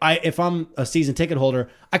 Like if I'm a season ticket holder,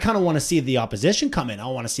 I kind of want to see the opposition come in. I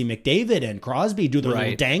want to see McDavid and Crosby do their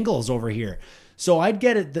little dangles over here. So I'd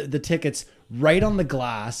get the tickets right on the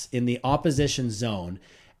glass in the opposition zone.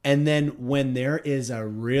 And then when there is a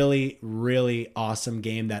really, really awesome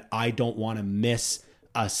game that I don't want to miss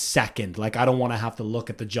a second, like I don't want to have to look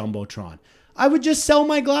at the Jumbotron, I would just sell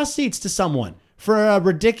my glass seats to someone for a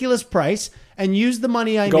ridiculous price and use the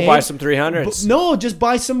money I made. Go buy some 300s. No, just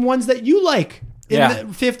buy some ones that you like. In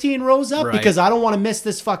the 15 rows up because I don't want to miss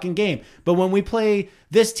this fucking game. But when we play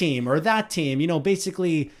this team or that team,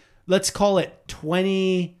 basically let's call it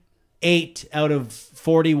 28 out of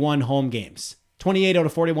 41 home games. 28 out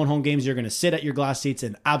of 41 home games, you're going to sit at your glass seats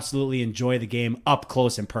and absolutely enjoy the game up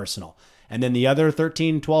close and personal. And then the other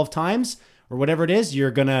 13, 12 times or whatever it is, you're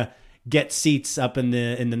going to get seats up in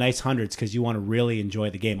the nice hundreds because you want to really enjoy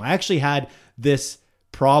the game. I actually had this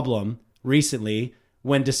problem recently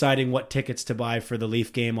when deciding what tickets to buy for the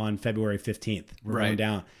Leaf game on February 15th. We're going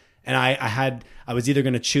down. And I was either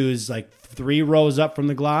going to choose like 3 rows up from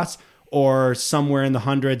the glass or somewhere in the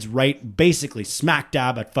hundreds, right, basically smack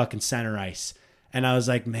dab at fucking center ice. And I was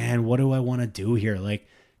like, man, what do I want to do here? Like,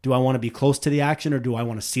 do I want to be close to the action or do I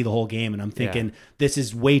want to see the whole game? And I'm thinking, this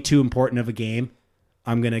is way too important of a game.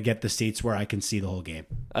 I'm going to get the seats where I can see the whole game.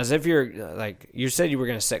 As if you're like, you said you were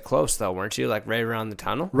going to sit close though, weren't you? Like right around the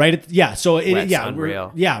tunnel? Right at, yeah. So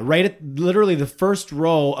unreal. Right at literally the first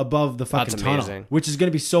row above the fucking tunnel, which is going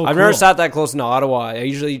to be so I've cool. never sat that close in Ottawa. I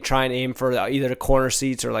usually try and aim for either the corner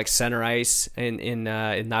seats or like center ice in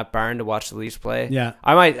that barn to watch the Leafs play. Yeah.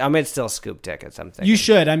 I might still scoop tickets. I'm thinking. You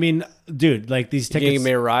should. I mean, dude, like these tickets. You give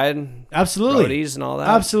me a ride? Absolutely. Roadies and all that?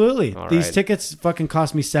 Absolutely. All these right. tickets fucking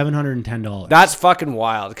cost me $710. That's fucking fucking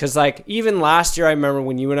wild. Because like even last year, I remember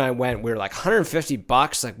when you and I went, we were like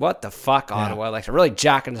 $150. Like what the fuck, Ottawa? Like they're really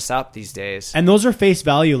jacking us up these days. And those are face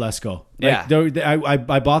value, Lesko. Yeah.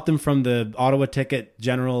 I bought them from the Ottawa Ticket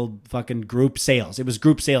General fucking group sales. It was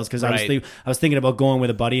group sales because Right. I was thinking about going with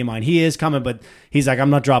a buddy of mine. He is coming, but he's like, I'm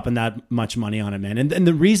not dropping that much money on it, man. And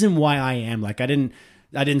the reason why I am, like, I didn't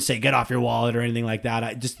say get off your wallet or anything like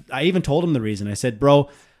that. I even told him the reason. I said, bro,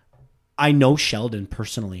 I know Sheldon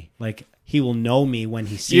personally. Like, he will know me when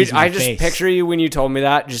he sees my I just face. picture you when you told me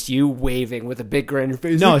that, just you waving with a big grin on your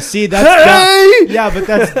face. No, see, that's dumb. Yeah, but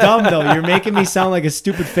that's dumb, though. You're making me sound like a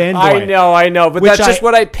stupid fanboy. I know, but Which that's just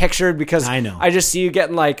what I pictured because I know. I just see you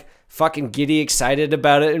getting like fucking giddy excited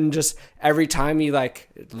about it, and just every time he like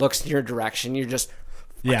looks in your direction, you're just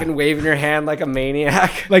fucking waving your hand like a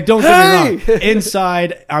maniac. Like, don't get me wrong.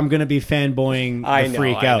 Inside, I'm going to be fanboying the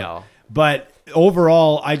freak out. know. But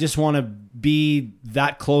overall, I just want to be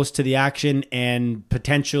that close to the action and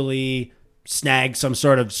potentially snag some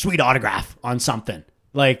sort of sweet autograph on something.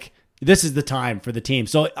 Like, this is the time for the team.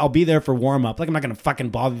 So I'll be there for warm-up. Like, I'm not going to fucking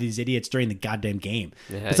bother these idiots during the goddamn game.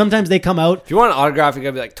 Yeah. But sometimes they come out. If you want an autograph, you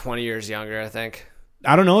gotta be like 20 years younger, I think.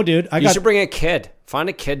 I don't know, dude. You should bring a kid. Find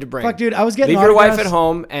a kid to bring. Fuck, dude, I was getting Leave your wife autographs. at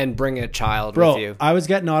home and bring a child Bro, with you. I was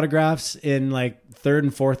getting autographs in like 3rd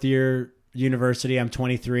and 4th year university. I'm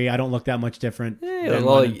 23. I don't look that much different. You're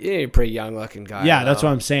than you're a pretty young looking guy. yeah, that's though.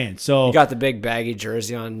 what I'm saying. So You got the big baggy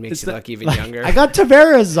jersey on, makes you look even younger. I got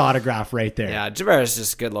Tavares' autograph right there. Yeah, Tavares is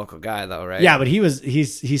just a good local guy though, right? Yeah, but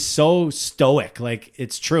he's so stoic. Like,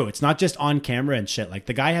 it's true. It's not just on camera and shit. Like,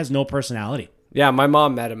 the guy has no personality. Yeah, my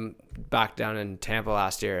mom met him back down in Tampa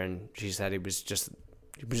last year, and she said he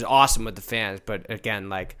was awesome with the fans. But again,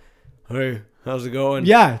 like, hey, how's it going?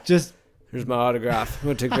 Yeah, just Here's my autograph. I'm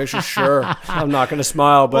going to take pictures? Sure. I'm not going to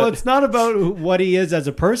smile, but... well, it's not about what he is as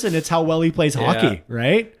a person. It's how well he plays hockey,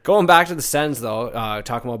 right? Going back to the Sens, though,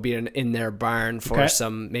 talking about being in their barn for Okay.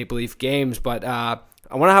 some Maple Leaf games, but I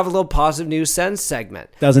want to have a little positive news Sens segment.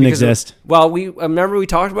 Doesn't Because exist. Well, remember we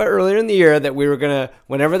talked about earlier in the year that we were going to,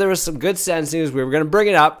 whenever there was some good Sens news, we were going to bring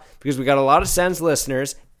it up because we got a lot of Sens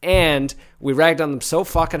listeners, and we ragged on them so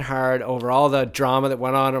fucking hard over all the drama that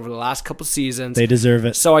went on over the last couple seasons. They deserve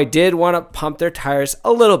it. So I did want to pump their tires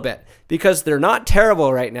a little bit because they're not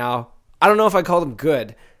terrible right now. I don't know if I call them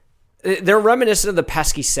good. They're reminiscent of the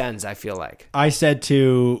pesky Sens, I feel like. I said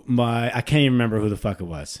to I can't even remember who the fuck it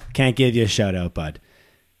was. Can't give you a shout out, bud.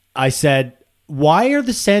 I said, why are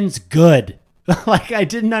the Sens good? Like, I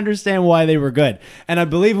didn't understand why they were good. And I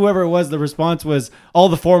believe whoever it was, the response was all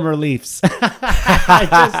the former Leafs. I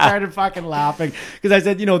just started fucking laughing because I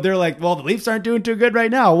said, they're like, well, the Leafs aren't doing too good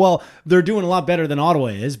right now. Well, they're doing a lot better than Ottawa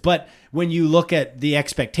is. But when you look at the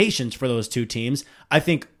expectations for those two teams, I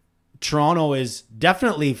think Toronto is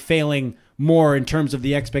definitely failing more in terms of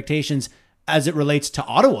the expectations as it relates to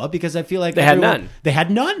Ottawa, because I feel like They had none. They had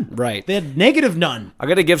none. Right. They had negative none. I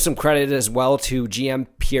got to give some credit as well to GM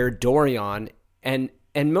Pierre Dorion, and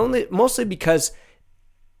mostly because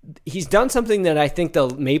he's done something that I think the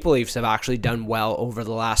Maple Leafs have actually done well over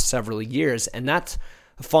the last several years, and that's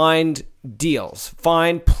find deals,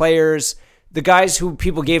 find players, the guys who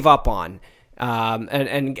people gave up on,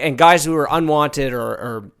 and guys who are unwanted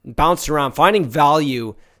or bounced around, finding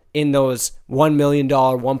value in those $1 million,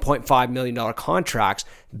 $1.5 million contracts.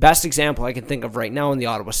 Best example I can think of right now in the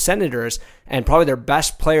Ottawa Senators, and probably their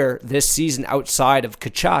best player this season outside of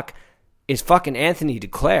Tkachuk, is fucking Anthony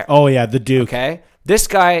Duclair. Oh yeah, the Duke. Okay? This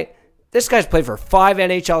guy's played for 5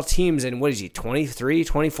 NHL teams, and what is he, 23,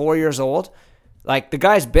 24 years old? Like, the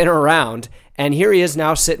guy's been around, and here he is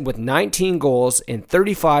now sitting with 19 goals in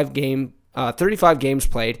 35 games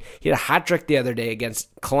played. He had a hat trick the other day against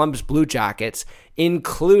Columbus Blue Jackets,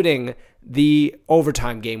 including the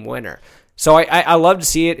overtime game winner. So I love to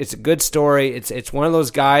see it. It's a good story. It's one of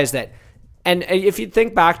those guys that, and if you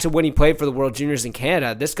think back to when he played for the World Juniors in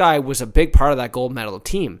Canada, this guy was a big part of that gold medal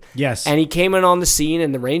team. Yes. And he came in on the scene,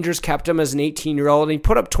 and the Rangers kept him as an 18-year-old, and he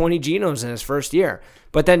put up 20 genos in his first year,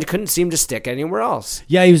 but then couldn't seem to stick anywhere else.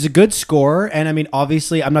 Yeah, he was a good scorer, and I mean,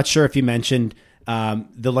 obviously, I'm not sure if you mentioned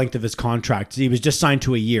the length of his contract. He was just signed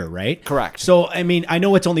to a year, right? Correct. So, I mean, I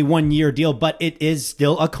know it's only 1 year deal, but it is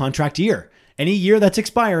still a contract year. Any year that's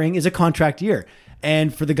expiring is a contract year.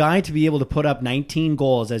 And for the guy to be able to put up 19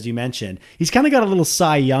 goals, as you mentioned, he's kind of got a little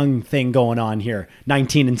Cy Young thing going on here.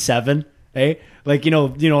 19-7, eh? Like, you know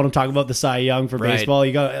what I'm talking about, the Cy Young for Right. baseball.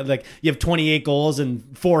 You have 28 goals and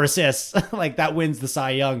 4 assists. Like, that wins the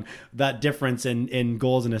Cy Young, that difference in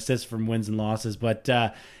goals and assists from wins and losses. But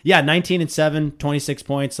 19-7, 26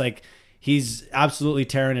 points. Like, he's absolutely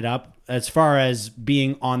tearing it up as far as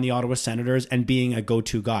being on the Ottawa Senators and being a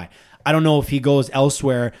go-to guy. I don't know if he goes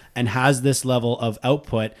elsewhere and has this level of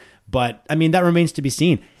output, but I mean, that remains to be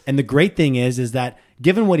seen. And the great thing is that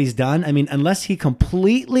given what he's done, I mean, unless he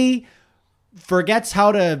completely forgets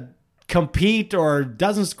how to compete or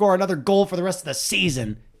doesn't score another goal for the rest of the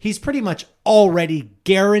season, he's pretty much already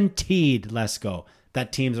guaranteed, Lesko,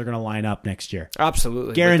 that teams are going to line up next year.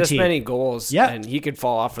 Absolutely. Guaranteed. With this many goals, Yep. and he could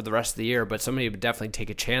fall off for the rest of the year, but somebody would definitely take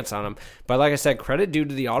a chance on him. But like I said, credit due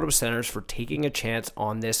to the Ottawa Senators for taking a chance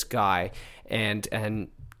on this guy. And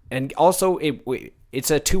also,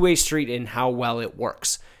 it's a two-way street in how well it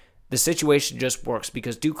works. The situation just works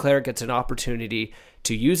because Duclair gets an opportunity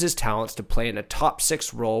to use his talents to play in a top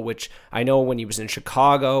 6 role, which I know when he was in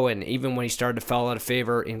Chicago and even when he started to fall out of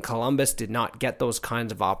favor in Columbus, did not get those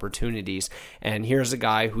kinds of opportunities. And here's a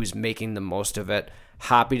guy who's making the most of it.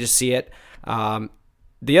 Happy to see it.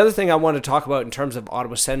 The other thing I want to talk about in terms of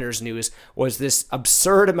Ottawa Senators news was this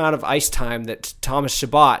absurd amount of ice time that Thomas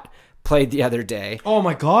Chabot played the other day. Oh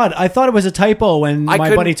my God. I thought it was a typo when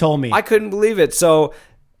my buddy told me. I couldn't believe it. So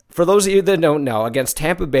for those of you that don't know, against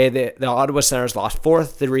Tampa Bay, the Ottawa Senators lost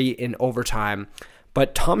 4-3 in overtime.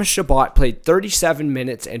 But Thomas Chabot played 37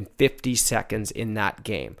 minutes and 50 seconds in that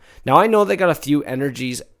game. Now, I know they got a few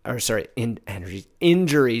injuries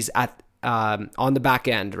at on the back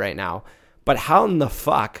end right now. But how in the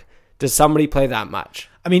fuck does somebody play that much?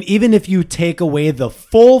 I mean, even if you take away the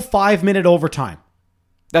full 5-minute overtime.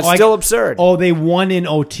 That's still absurd. Oh, they won in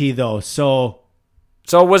OT, though, so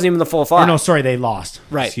it wasn't even the full 5. Or no, sorry, they lost.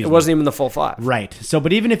 Right. Excuse It me. wasn't even the full 5. Right. So,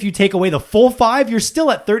 but even if you take away the full 5, you're still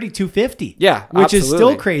at 32.50. Yeah, which is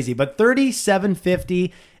absolutely. still crazy. But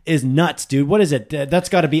 37.50 is nuts, dude. What is it? That's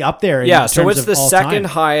got to be up there. Yeah, in so terms it's of the all second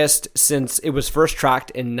time. highest since it was first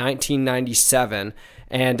tracked in 1997.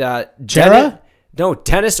 And Chara?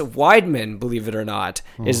 Dennis Weidman, believe it or not,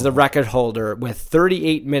 is the record holder with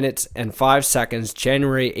 38 minutes and 5 seconds,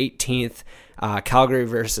 January 18th, Calgary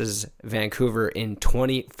versus Vancouver in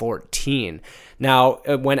 2014. Now,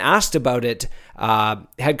 when asked about it,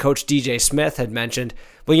 head coach DJ Smith had mentioned,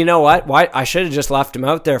 well, you know what? Why I should have just put him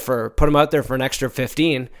out there for an extra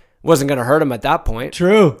 15. Wasn't going to hurt him at that point.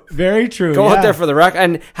 True. Very true. Go out there for the record.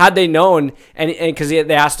 And had they known, and because they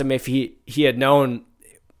asked him if he had known,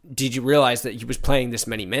 did you realize that he was playing this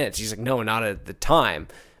many minutes? He's like, no, not at the time.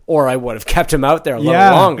 Or I would have kept him out there a little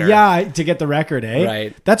longer. Yeah, to get the record, eh?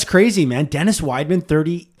 Right. That's crazy, man. Dennis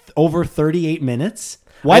Weidman, over 38 minutes.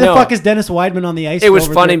 Why I the know. fuck is Dennis Weidman on the ice? It for was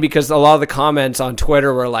over funny 30? because a lot of the comments on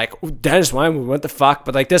Twitter were like, Dennis Weidman, what the fuck?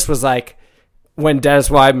 But like this was like when Dennis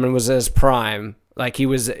Weidman was at his prime. Like he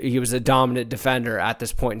was a dominant defender at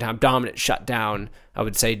this point in time. Dominant shutdown, I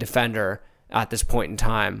would say, defender at this point in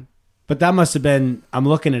time. But that must have been, I'm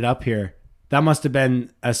looking it up here. That must have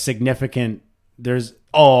been a significant,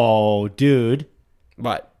 dude.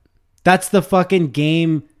 But That's the fucking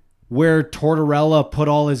game where Tortorella put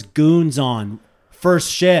all his goons on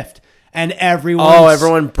first shift. And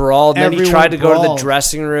everyone brawled. And then he everyone tried to go to the brawled.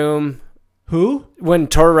 dressing room. Who? When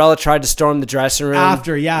Tortorella tried to storm the dressing room.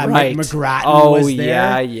 After, yeah, right. McGrattan was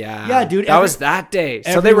there. Yeah. Yeah, dude. That was that day.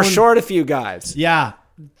 So they were everyone- short a few guys. Yeah.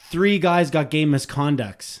 3 guys got game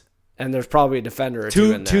misconducts. And there's probably a defender or two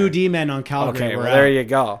in there. Two D-men on Calgary. Okay, were well, there out. you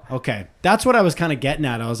go. Okay. That's what I was kind of getting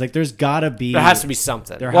at. I was like, there's got to be... There has to be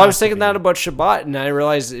something. There Well, I has was to thinking be. that about Chabot, and I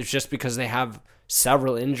realized it's just because they have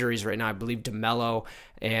several injuries right now. I believe DeMello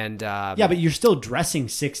and... Yeah, but you're still dressing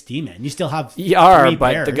 6 D-men. You still have you are, 3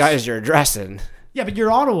 but pairs. the guys you're addressing... Yeah, but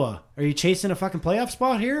you're Ottawa. Are you chasing a fucking playoff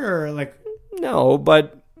spot here? Or like... No,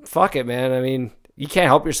 but fuck it, man. I mean, you can't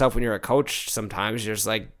help yourself when you're a coach sometimes. You're just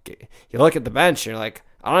like... You look at the bench, you're like...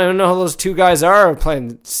 I don't even know who those 2 guys are playing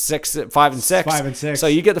 5 and 6. 5 and 6. So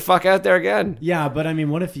you get the fuck out there again. Yeah, but I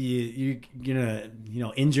mean, what if you're gonna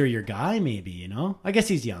injure your guy? Maybe I guess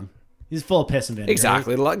he's young. He's full of piss and vinegar.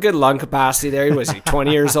 Exactly. Good lung capacity there. He was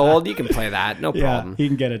 20 years old. You can play that. No Yeah, problem. he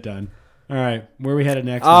can get it done. All right, where are we headed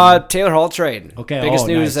next? Taylor Hall trade. Okay, Biggest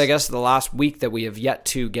news, nice. I guess, of the last week that we have yet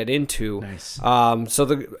to get into. Nice. So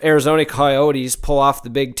the Arizona Coyotes pull off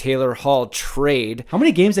the big Taylor Hall trade. How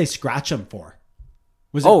many games they scratch him for?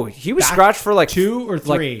 Was He was back scratched for like 2 or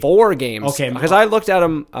 3? like 4 games. Okay. Because I looked at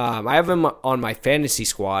him, I have him on my fantasy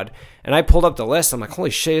squad, and I pulled up the list. I'm like, holy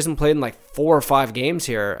shit, he hasn't played in like 4 or 5 games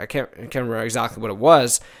here. I can't remember exactly what it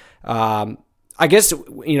was. I guess,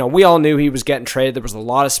 we all knew he was getting traded. There was a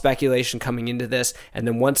lot of speculation coming into this. And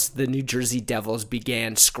then once the New Jersey Devils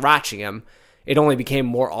began scratching him, it only became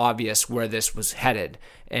more obvious where this was headed.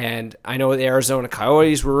 And I know the Arizona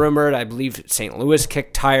Coyotes were rumored. I believe St. Louis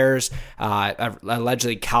kicked tires.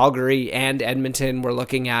 Allegedly Calgary and Edmonton were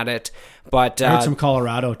looking at it. But I heard some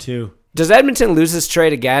Colorado too. does Edmonton lose this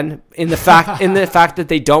trade again in the fact that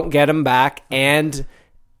they don't get him back and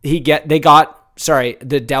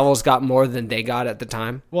the Devils got more than they got at the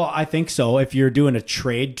time? Well, I think so. If you're doing a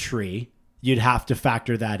trade tree, you'd have to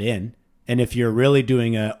factor that in. And if you're really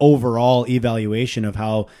doing an overall evaluation of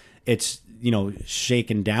how it's,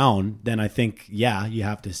 shaken down, then I think, you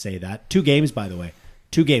have to say that. 2 games, by the way.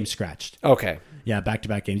 2 games scratched. Okay. Yeah,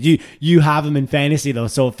 back-to-back games. You have him in fantasy, though,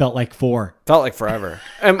 so it felt like 4. Felt like forever.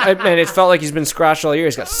 And it felt like he's been scratched all year.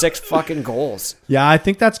 He's got 6 fucking goals. Yeah, I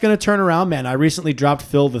think that's going to turn around, man. I recently dropped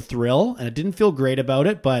Phil the Thrill, and I didn't feel great about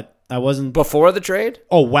it, but I wasn't... Before the trade?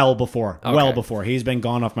 Oh, well before. Okay. Well before. He's been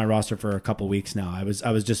gone off my roster for a couple weeks now. I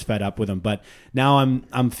was just fed up with him, but now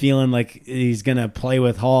I'm feeling like he's going to play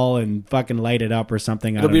with Hall and fucking light it up or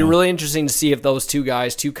something. It'll be really interesting to see if those 2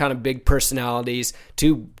 guys, 2 kind of big personalities,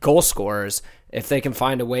 2 goal scorers, if they can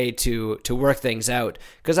find a way to work things out.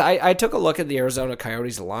 Because I took a look at the Arizona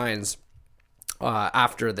Coyotes lines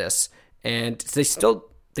after this, and they still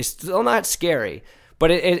not scary. But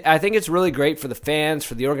I think it's really great for the fans,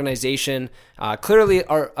 for the organization. Clearly,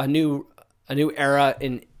 a new era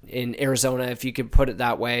in Arizona, if you could put it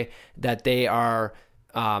that way, that they are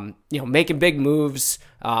making big moves.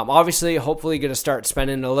 Obviously, hopefully, going to start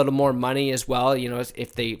spending a little more money as well.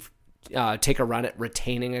 If they take a run at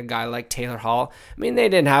retaining a guy like Taylor Hall. I mean, they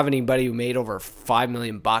didn't have anybody who made over $5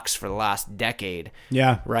 million for the last decade.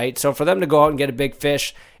 Yeah. Right. So for them to go out and get a big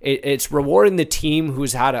fish, it's rewarding the team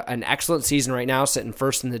who's had an excellent season right now, sitting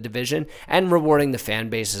first in the division, and rewarding the fan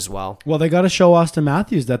base as well. Well, they got to show Austin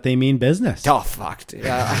Matthews that they mean business. Oh, fuck. Dude.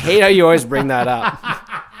 I hate how you always bring that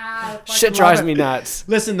up. Shit drives me nuts.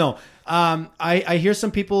 Listen, though, I hear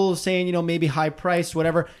some people saying, maybe high price,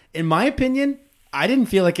 whatever. In my opinion, I didn't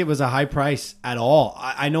feel like it was a high price at all.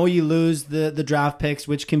 I know you lose the draft picks,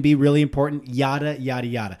 which can be really important, yada, yada,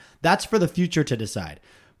 yada. That's for the future to decide.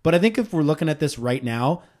 But I think if we're looking at this right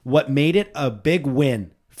now, what made it a big win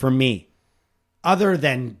for me, other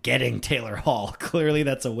than getting Taylor Hall, clearly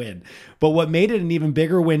that's a win. But what made it an even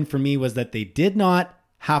bigger win for me was that they did not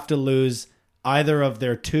have to lose either of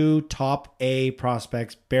their 2 top A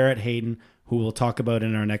prospects, Barrett Hayden, who we'll talk about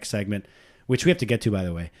in our next segment, which we have to get to, by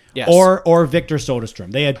the way, yes. or Victor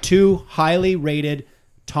Soderstrom. They had 2 highly rated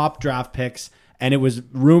top draft picks, and it was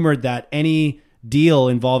rumored that any deal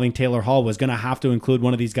involving Taylor Hall was going to have to include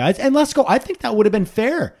one of these guys. And let's go. I think that would have been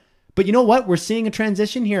fair. But you know what? We're seeing a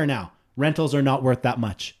transition here now. Rentals are not worth that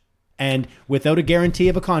much. And without a guarantee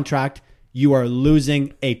of a contract, you are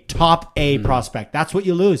losing a top A prospect. That's what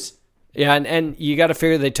you lose. Yeah, and you got to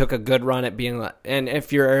figure they took a good run at being, and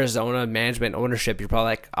if you're Arizona management ownership, you're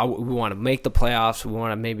probably like, we want to make the playoffs. We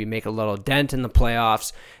want to maybe make a little dent in the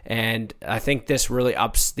playoffs. And I think this really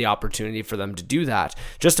ups the opportunity for them to do that.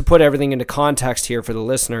 Just to put everything into context here for the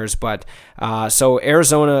listeners, but so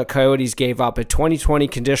Arizona Coyotes gave up a 2020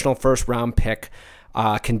 conditional first round pick,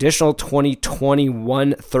 conditional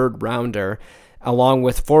 2021 third rounder, along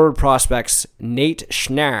with forward prospects Nate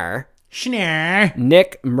Schnarr,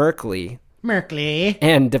 Nick Merkley,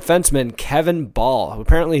 and defenseman Kevin Ball,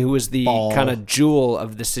 apparently who was the kind of jewel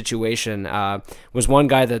of the situation, was one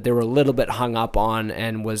guy that they were a little bit hung up on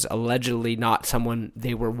and was allegedly not someone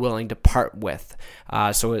they were willing to part with.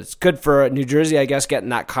 So it's good for New Jersey, I guess, getting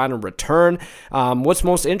that kind of return. What's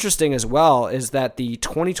most interesting as well is that the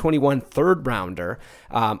 2021 third rounder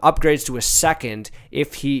upgrades to a second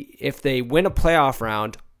if they win a playoff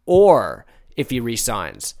round or if he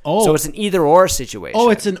resigns. Oh. So it's an either-or situation. Oh,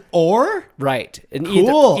 it's an or? Right.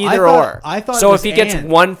 Cool. Either or. I thought so if he gets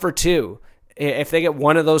 1 for 2, if they get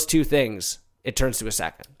one of those 2 things, it turns to a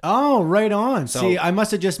second. Oh, right on. So, see, I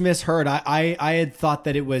must have just misheard. I had thought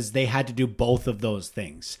that it was they had to do both of those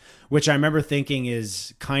things, which I remember thinking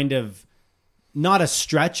is kind of not a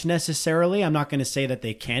stretch necessarily. I'm not going to say that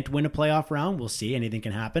they can't win a playoff round. We'll see. Anything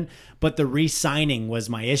can happen. But the re-signing was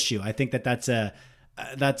my issue. I think that's a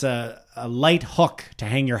light hook to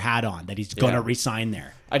hang your hat on, that he's going to resign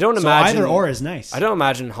there. I don't imagine either or is nice. I don't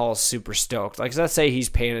imagine Hall's super stoked. Like, let's say he's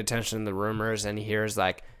paying attention to the rumors and he hears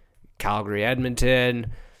like Calgary,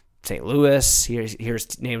 Edmonton, St. Louis. He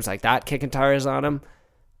hears names like that kicking tires on him,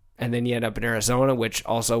 and then you end up in Arizona, which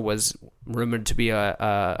also was rumored to be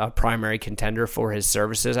a primary contender for his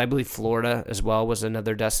services. I believe Florida as well was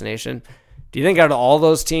another destination. Do you think out of all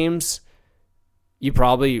those teams, you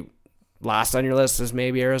probably last on your list is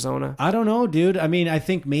maybe Arizona? I don't know, dude. I mean, I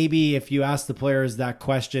think maybe if you ask the players that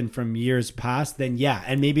question from years past, then yeah.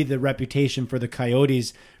 And maybe the reputation for the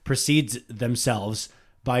Coyotes precedes themselves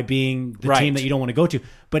by being the team that you don't want to go to.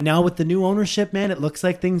 But now with the new ownership, man, it looks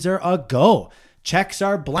like things are a go. checks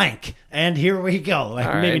are blank, and here we go. Like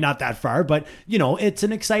All maybe right. not that far, but it's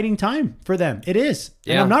an exciting time for them. It is.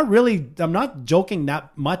 And Yeah. I'm not joking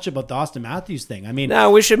that much about the Austin Matthews thing. I mean,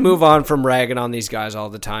 No, we should move on from ragging on these guys all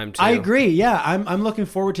the time, too. I agree. Yeah, I'm looking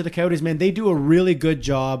forward to the Coyotes, man. They do a really good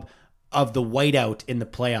job of the whiteout in the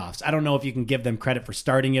playoffs. I don't know if you can give them credit for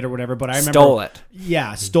starting it or whatever, but I remember Stole it.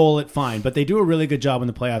 Yeah, stole it. Fine, but they do a really good job in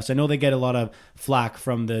the playoffs. I know they get a lot of flack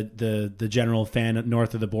from the general fan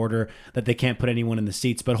north of the border that they can't put anyone in the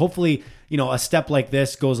seats. But hopefully, a step like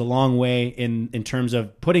this goes a long way in terms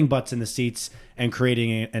of putting butts in the seats and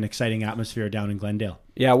creating an exciting atmosphere down in Glendale.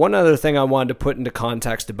 Yeah, one other thing I wanted to put into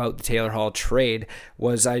context about the Taylor Hall trade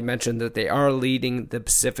was I mentioned that they are leading the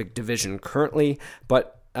Pacific Division currently,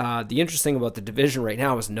 but the interesting about the division right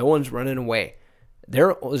now is no one's running away.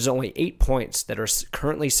 There is only 8 points that are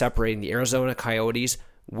currently separating the Arizona Coyotes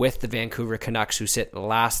with the Vancouver Canucks, who sit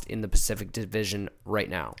last in the Pacific Division right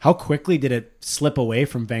now. How quickly did it slip away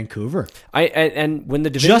from Vancouver? And when the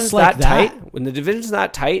division's Just like that tight, that? when the division's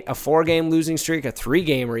that tight, a 4-game losing streak, a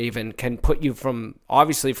 3-gamer even, can put you from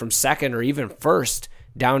second or even first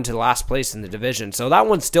down to last place in the division. So that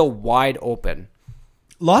one's still wide open.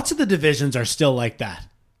 Lots of the divisions are still like that.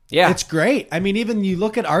 Yeah. It's great. I mean, even you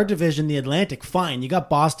look at our division, the Atlantic, fine. You got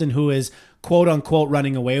Boston, who is quote unquote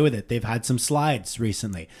running away with it. They've had some slides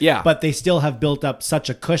recently. Yeah. But they still have built up such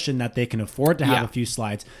a cushion that they can afford to have Yeah. a few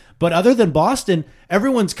slides. But other than Boston,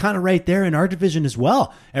 everyone's kind of right there in our division as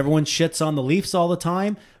well. Everyone shits on the Leafs all the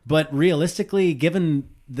time. But realistically, given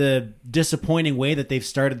the disappointing way that they've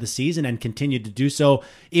started the season and continued to do so,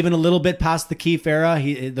 even a little bit past the Keefe era,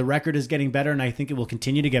 the record is getting better, and I think it will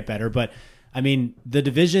continue to get better. But I mean, the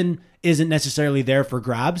division isn't necessarily there for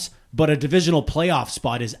grabs, but a divisional playoff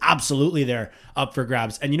spot is absolutely there up for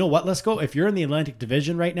grabs. And you know what, Let's go. If you're in the Atlantic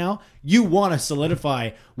Division right now, you want to solidify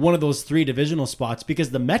one of those 3 divisional spots because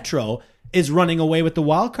the Metro is running away with the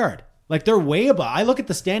wild card. Like, they're way above. I look at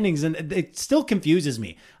the standings and it still confuses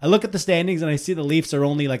me. I look at the standings and I see the Leafs are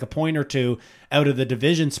only like a point or 2 out of the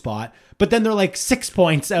division spot, but then they're like 6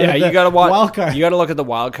 points out of the you gotta watch, wild card. You got to look at the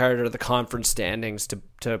wild card or the conference standings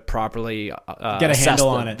to properly Get a assess handle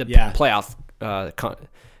on it, the yeah. playoff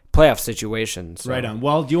situation. So. Right on.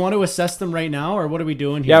 Well, do you want to assess them right now, or what are we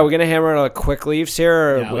doing here? Yeah, we're gonna hammer out a quick Leafs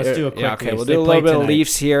here. Yeah, let's do a quick okay, Leafs. we'll They do a play little bit of tonight.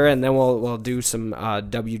 Leafs here, and then we'll do some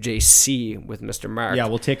WJC with Mr. Mark. Yeah,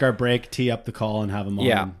 we'll take our break, tee up the call, and have them on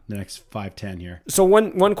Yeah. the next 5-10 here. So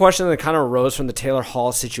one question that kind of arose from the Taylor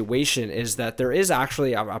Hall situation is that there is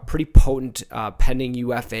actually a pretty potent pending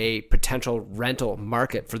UFA potential rental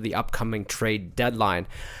market for the upcoming trade deadline.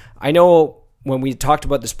 I know when we talked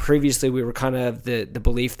about this previously, we were kind of the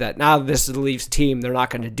belief that now this is the Leafs team, they're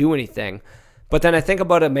not going to do anything. But then I think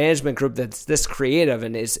about a management group that's this creative,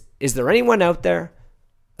 and is there anyone out there?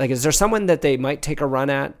 Like, is there someone that they might take a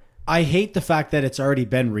run at? I hate the fact that it's already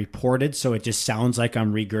been reported, so it just sounds like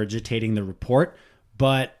I'm regurgitating the report.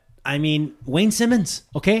 But, I mean, Wayne Simmons,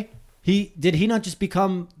 okay? Did he not just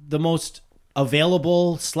become the most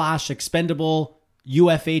available / expendable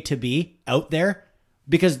UFA to be out there?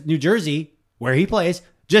 Because New Jersey, where he plays,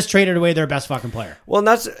 just traded away their best fucking player. Well, and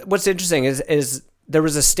that's what's interesting is there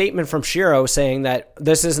was a statement from Shiro saying that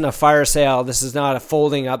this isn't a fire sale, this is not a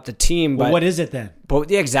folding up the team. Well, but what is it then?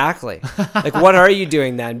 But yeah, exactly. Like, what are you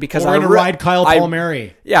doing then? Because We're going to ride Kyle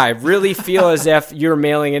Palmieri. Yeah, I really feel as if you're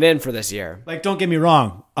mailing it in for this year. Like, don't get me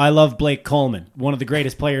wrong. I love Blake Coleman, one of the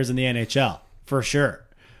greatest players in the NHL, for sure.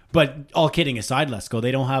 But all kidding aside, Lesko,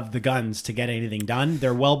 they don't have the guns to get anything done.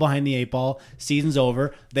 They're well behind the 8 ball. Season's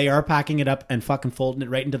over. They are packing it up and fucking folding it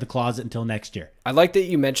right into the closet until next year. I like that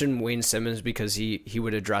you mentioned Wayne Simmons because he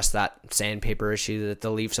would address that sandpaper issue that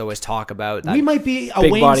the Leafs always talk about. We might be a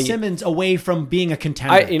big Wayne body. Simmons away from being a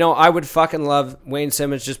contender. I would fucking love Wayne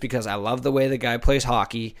Simmons just because I love the way the guy plays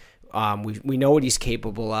hockey. We know what he's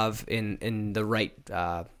capable of in the right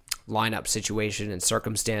lineup situation and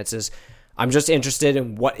circumstances. I'm just interested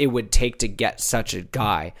in what it would take to get such a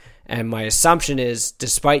guy. And my assumption is,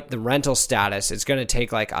 despite the rental status, it's going to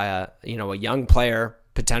take like a young player,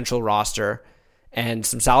 potential roster, and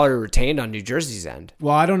some salary retained on New Jersey's end.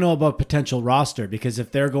 Well, I don't know about potential roster, because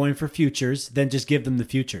if they're going for futures, then just give them the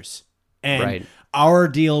futures. And Right. Our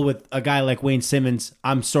deal with a guy like Wayne Simmons,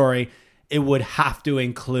 I'm sorry, it would have to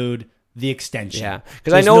include the extension. Yeah,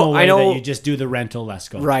 because There's I know that you just do the rental. Let's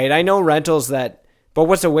go. Right, I know rentals that. But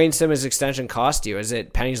what's a Wayne Simmons extension cost you? Is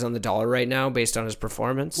it pennies on the dollar right now based on his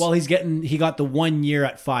performance? Well, he got the 1 year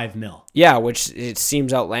at $5 million. Yeah, which it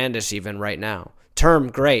seems outlandish even right now. Term,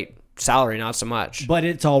 great. Salary, not so much. But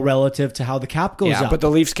it's all relative to how the cap goes up. But the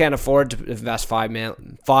Leafs can't afford to invest $5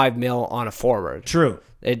 million on a forward. True.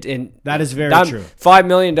 That That is very true. $5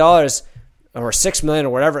 million. or $6 million or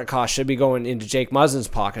whatever it costs should be going into Jake Muzzin's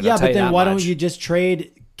pocket. Yeah, I'll tell but you then that why much. don't you just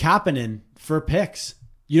trade Kapanen for picks?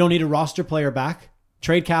 You don't need a roster player back.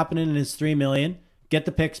 Trade Kapanen and his $3 million. Get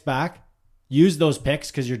the picks back. Use those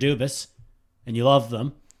picks because you're Dubas and you love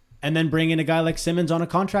them. And then bring in a guy like Simmons on a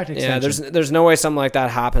contract extension. Yeah, there's no way something like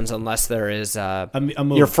that happens unless there is a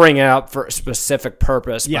move. You're freeing it up for a specific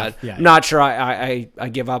purpose. Yeah, but yeah, I'm not sure I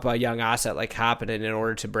give up a young asset like Kapanen in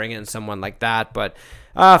order to bring in someone like that. But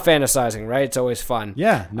fantasizing, right? It's always fun.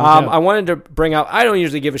 Yeah. No doubt. I wanted to bring up, I don't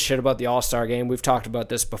usually give a shit about the All-Star game. We've talked about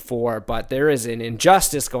this before, but there is an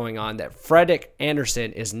injustice going on that Frederik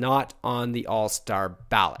Andersen is not on the All-Star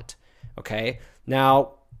ballot. Okay?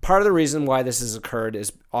 Now, part of the reason why this has occurred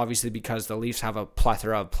is obviously because the Leafs have a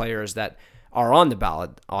plethora of players that are on the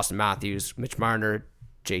ballot. Austin Matthews, Mitch Marner,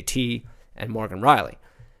 JT, and Morgan Riley.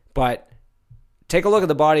 But take a look at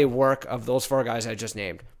the body of work of those 4 guys I just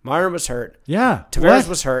named. Marner was hurt. Yeah. Tavares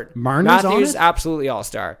was hurt. Marner's Matthews, on it? absolutely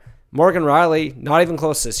all-star. Morgan Riley, not even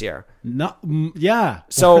close this year. No, yeah.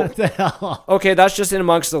 So, What the hell? okay, that's just in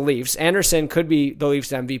amongst the Leafs. Anderson could be the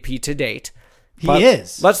Leafs MVP to date. He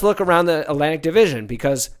is. Let's look around the Atlantic Division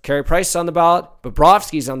because Carey Price is on the ballot,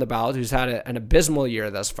 Bobrovsky's on the ballot, who's had an abysmal year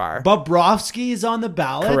thus far. Bobrovsky is on the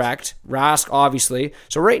ballot? Correct. Rask, obviously.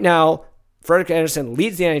 So right now, Frederik Andersen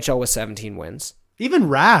leads the NHL with 17 wins. Even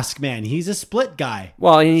Rask, man, he's a split guy.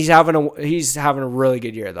 Well, and he's having a really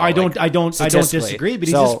good year though. I don't statistically. disagree, but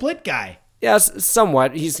he's a split guy. Yes,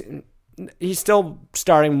 somewhat. He's still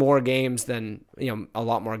starting more games than a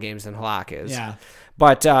lot more games than Halak is. Yeah.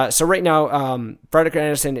 But so right now, Frederik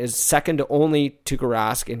Andersen is second to only Tuukka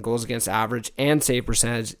Rask in goals against average and save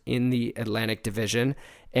percentage in the Atlantic Division,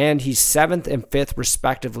 and he's 7th and 5th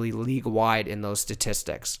respectively league wide in those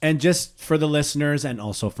statistics. And just for the listeners and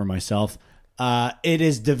also for myself, it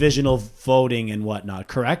is divisional voting and whatnot,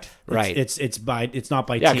 correct? Right. It's not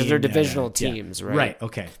by team. Yeah, because they're divisional teams, right? Right.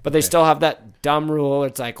 Okay. But they still have that dumb rule.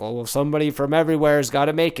 It's like, well, somebody from everywhere has got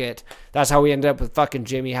to make it. That's how we ended up with fucking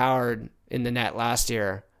Jimmy Howard in the net last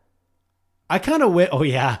year. I kind of wish. Oh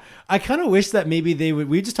yeah, I kind of wish that maybe they would.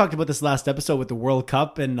 We just talked about this last episode with the World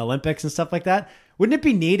Cup and Olympics and stuff like that. Wouldn't it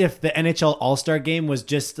be neat if the NHL All-Star Game was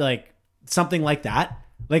just like something like that?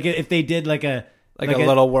 Like if they did like a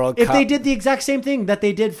little World Cup. If they did the exact same thing that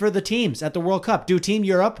they did for the teams at the World Cup, do Team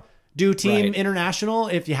Europe, do Team Right. International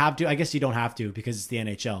if you have to. I guess you don't have to because it's the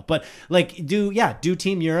NHL. But like do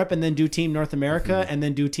Team Europe and then do Team North America and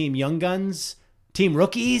then do Team Young Guns, Team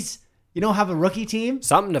Rookies. Have a rookie team.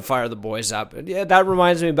 Something to fire the boys up. Yeah, that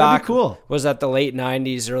reminds me back. That'd be cool. Was that the late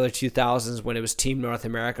 90s, early 2000s when it was Team North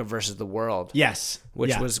America versus the world? Yes.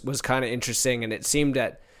 Which was kind of interesting, and it seemed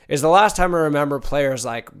that is the last time I remember players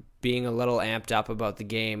like being a little amped up about the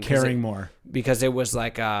game. Caring more. Because it was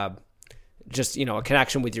like just a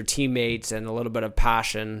connection with your teammates and a little bit of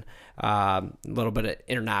passion, a little bit of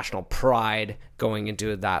international pride going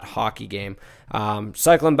into that hockey game.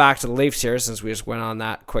 Cycling back to the Leafs here since we just went on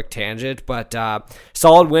that quick tangent, but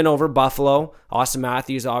solid win over Buffalo. Austin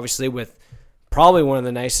Matthews obviously with probably one of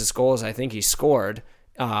the nicest goals I think he scored.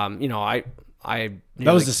 That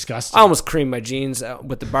was disgusting. I almost creamed my jeans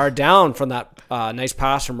with the bar down from that nice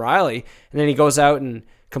pass from Riley, and then he goes out and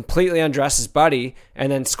completely undresses Buddy, and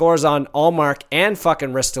then scores on Allmark and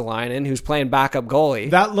fucking Ristolainen, who's playing backup goalie.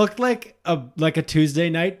 That looked like a Tuesday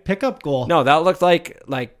night pickup goal. No, that looked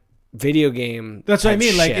like video game. That's what I type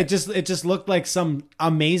mean. Like shit. it just looked like some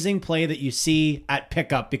amazing play that you see at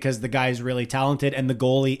pickup because the guy's really talented and the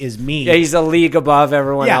goalie is me. Yeah, he's a league above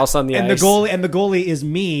everyone else on the and ice. the goalie is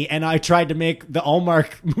me, and I tried to make the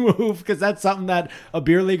Allmark move because that's something that a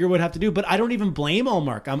beer leaguer would have to do. But I don't even blame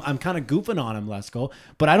Allmark. I'm kind of goofing on him, Lesko,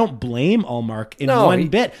 but I don't blame Allmark in one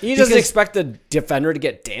bit. He doesn't expect the defender to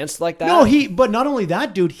get danced like that. No, but not only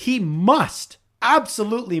that, dude, he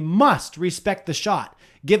absolutely must respect the shot,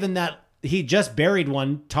 given that he just buried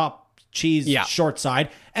one top cheese short side.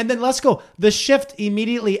 And then let's go. The shift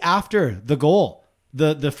immediately after the goal,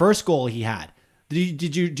 the first goal he had. Do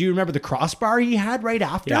you remember the crossbar he had right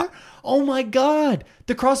after? Yeah. Oh my God.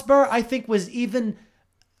 The crossbar I think was even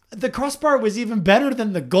better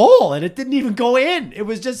than the goal, and it didn't even go in. It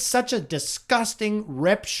was just such a disgusting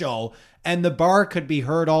rip show. And the bar could be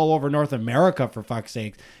heard all over North America, for fuck's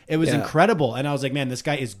sake. It was incredible. And I was like, man, this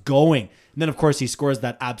guy is going. And then, of course, he scores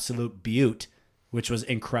that absolute beaut, which was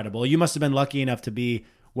incredible. You must have been lucky enough to be,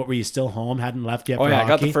 what were you, still home? Hadn't left yet for I hockey?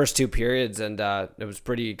 got the first 2 periods, and it was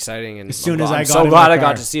pretty exciting. And I'm so glad I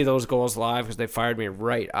got to see those goals live because they fired me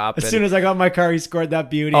right up. As soon as I got in my car, he scored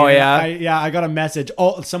that beauty. Oh, yeah? I got a message.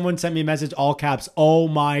 Oh, someone sent me a message, all caps. Oh,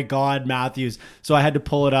 my God, Matthews. So I had to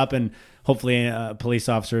pull it up, and hopefully police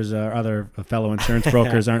officers or other fellow insurance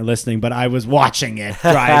brokers aren't listening, but I was watching it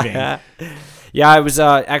driving. Yeah, it was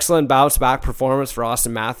an excellent bounce-back performance for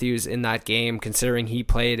Austin Matthews in that game, considering he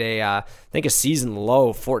played I think a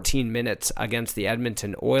season-low 14 minutes against the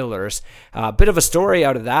Edmonton Oilers. A bit of a story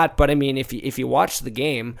out of that, but I mean, if you watch the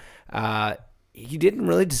game, he didn't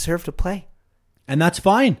really deserve to play. And that's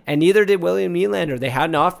fine. And neither did William Nylander. They had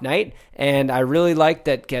an off night, and I really liked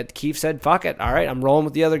that Keefe said, fuck it, all right, I'm rolling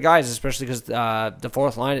with the other guys, especially because the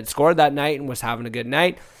fourth line had scored that night and was having a good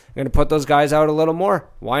night. I'm going to put those guys out a little more.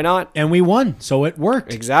 Why not? And we won, so it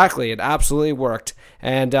worked. Exactly. It absolutely worked.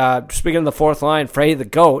 And speaking of the fourth line, Freddie the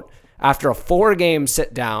GOAT, after a 4-game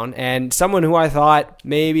sit-down, and someone who I thought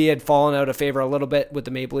maybe had fallen out of favor a little bit with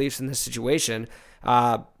the Maple Leafs in this situation,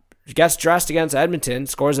 gets dressed against Edmonton,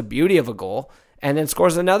 scores a beauty of a goal, and then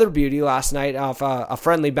scores another beauty last night off a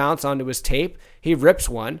friendly bounce onto his tape. He rips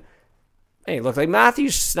one. Hey, it looked like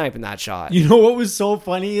Matthews sniping that shot. You know what was so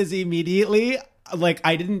funny is immediately, like,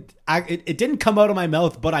 it didn't come out of my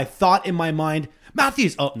mouth, but I thought in my mind,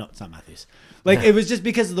 Matthews. Oh, no, it's not Matthews. Like, it was just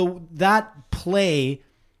because of that play.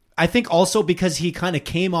 I think also because he kind of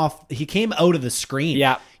came out of the screen.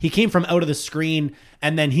 Yeah. He came from out of the screen,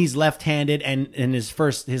 and then he's left-handed, and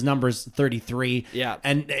his number's 33. Yeah.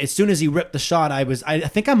 And as soon as he ripped the shot, I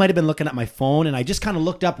think I might have been looking at my phone, and I just kind of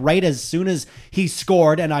looked up right as soon as he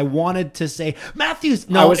scored, and I wanted to say, Matthews.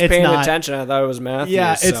 No, I was it's paying not. attention. I thought it was Matthews.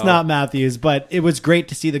 Yeah, it's so. not Matthews, but it was great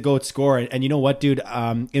to see the GOAT score. And you know what, dude?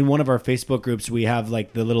 In one of our Facebook groups, we have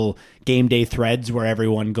like the little game day threads where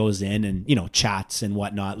everyone goes in and, you know, chats and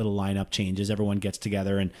whatnot, little lineup changes. Everyone gets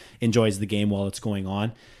together and enjoys the game while it's going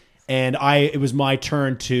on. And it was my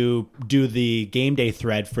turn to do the game day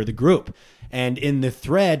thread for the group. And in the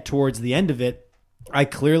thread towards the end of it, I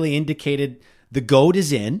clearly indicated the GOAT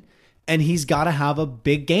is in and he's got to have a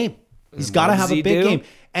big game. He's got to have a big game.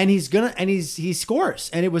 And he scores.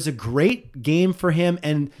 And it was a great game for him.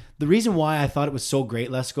 And the reason why I thought it was so great,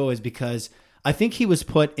 Lesko, is because I think he was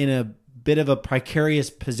put in a bit of a precarious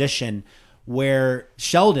position where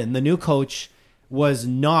Sheldon, the new coach, was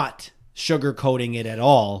not sugarcoating it at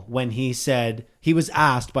all when he said, he was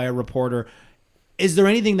asked by a reporter, is there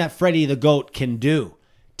anything that Freddie the GOAT can do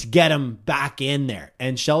to get him back in there?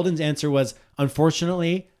 And Sheldon's answer was,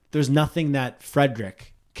 unfortunately, there's nothing that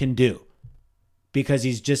Frederic can do because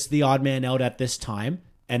he's just the odd man out at this time,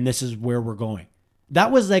 and this is where we're going.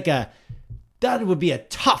 That would be a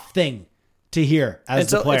tough thing to hear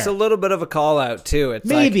as the player. It's a little bit of a call out too. It's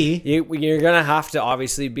maybe like you're gonna have to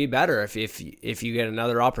obviously be better if you get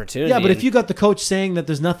another opportunity. Yeah, but if you got the coach saying that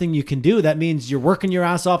there's nothing you can do, that means you're working your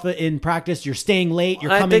ass off in practice. You're staying late.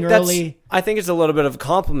 You're coming early. I think it's a little bit of a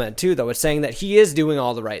compliment too, though. It's saying that he is doing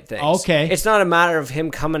all the right things. Okay, it's not a matter of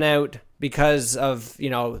him coming out because of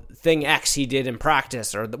thing X he did in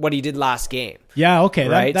practice or what he did last game. Yeah, okay,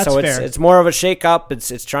 right. That's so fair. It's more of a shake-up.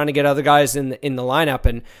 It's trying to get other guys in the lineup,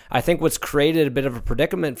 and I think what's created a bit of a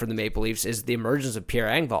predicament for the Maple Leafs is the emergence of Pierre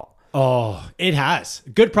Engvall. Oh, it has.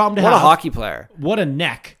 Good problem to have. What a hockey player. What a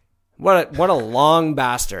neck. What a long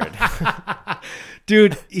bastard.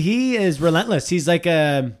 Dude, he is relentless. He's like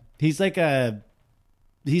Zach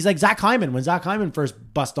Hyman when Zach Hyman first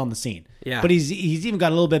bust on the scene. Yeah. But he's even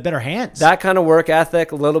got a little bit better hands. That kind of work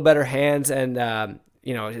ethic, a little better hands, and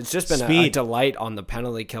it's just been a delight on the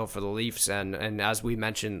penalty kill for the Leafs. And as we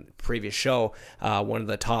mentioned previous show, one of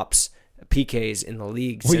the tops PKs in the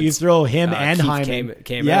league. Well, you throw him and Keith Hyman.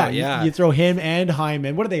 Came out. You throw him and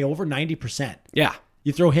Hyman. What are they, over 90%? Yeah.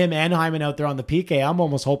 You throw him and Hyman out there on the PK, I'm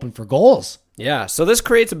almost hoping for goals. Yeah, so this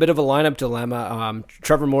creates a bit of a lineup dilemma.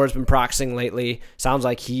 Trevor Moore's been practicing lately. Sounds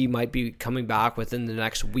like he might be coming back within the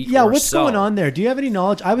next week or so. Yeah, what's going on there? Do you have any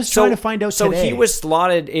knowledge? I was trying to find out today. So he was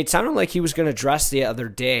slotted. It sounded like he was going to dress the other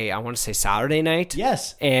day. I want to say Saturday night.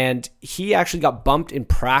 Yes. And he actually got bumped in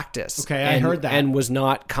practice. Okay, I heard that. And was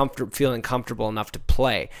not feeling comfortable enough to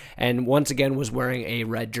play. And once again was wearing a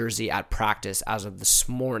red jersey at practice as of this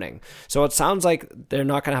morning. So it sounds like they're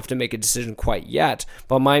not going to have to make a decision quite yet.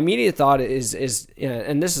 But my immediate thought is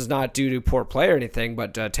and this is not due to poor play or anything,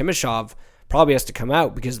 but Timashov probably has to come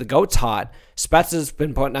out because the GOAT's hot. Spezza's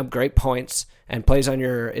been putting up great points and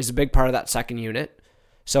is a big part of that second unit.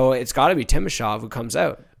 So it's got to be Timashov who comes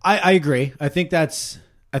out. I agree. I think that's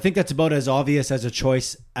about as obvious as a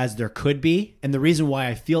choice as there could be. And the reason why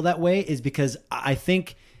I feel that way is because I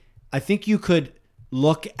think you could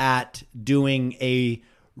look at doing a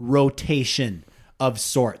rotation of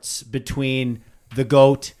sorts between the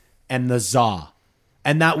GOAT and the ZA.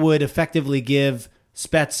 And that would effectively give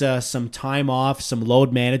Spezza some time off, some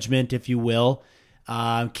load management, if you will.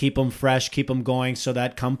 Keep them fresh, keep them going so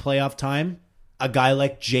that come playoff time, a guy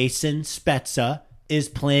like Jason Spezza is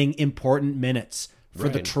playing important minutes for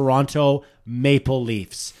the Toronto Maple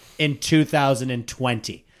Leafs in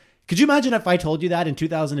 2020. Could you imagine if I told you that in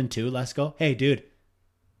 2002, Lesko? Hey, dude,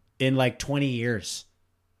 in like 20 years,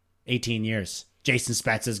 18 years, Jason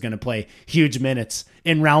Spezza is going to play huge minutes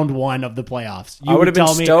in round 1 of the playoffs. I would have been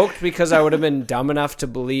stoked because I would have been dumb enough to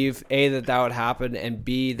believe A, that would happen, and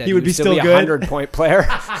B, that he would still be a 100-point player.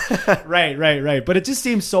 Right. But it just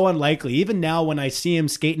seems so unlikely. Even now when I see him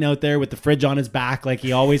skating out there with the fridge on his back like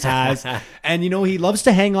he always has. And, he loves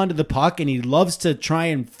to hang on to the puck and he loves to try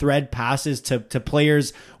and thread passes to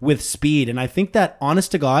players with speed. And I think that, honest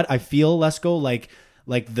to God, I feel, Lesko,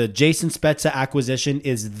 like the Jason Spezza acquisition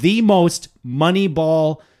is the most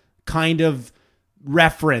Moneyball kind of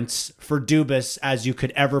reference for Dubas as you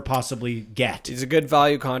could ever possibly get. He's a good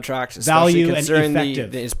value contract, value considering and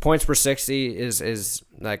effective. His points per 60 is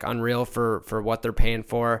like unreal for what they're paying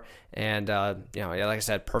for. And like I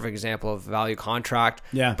said, perfect example of value contract.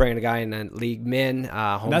 Yeah, bringing a guy in the league min,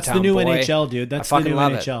 hometown. That's the new boy. NHL, dude. That's the new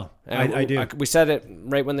NHL. I do. We said it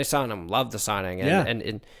right when they signed him. Loved the signing,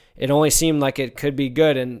 and it only seemed like it could be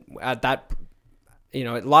good. And at that,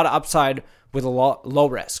 a lot of upside with a low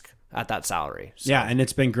risk at that salary. So. Yeah, and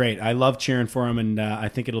it's been great. I love cheering for him, and I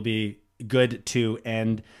think it'll be good to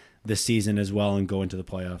end the season as well and go into the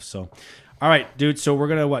playoffs. So, all right, dude. So we're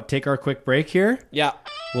gonna take our quick break here. Yeah,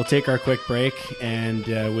 we'll take our quick break, and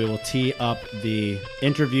we will tee up the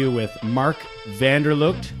interview with Mark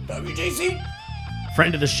Vanderlugt, WJC,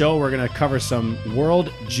 friend of the show. We're gonna cover some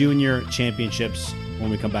World Junior Championships when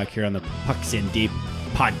we come back here on the Pucks in Deep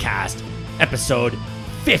podcast, episode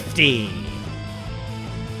 50.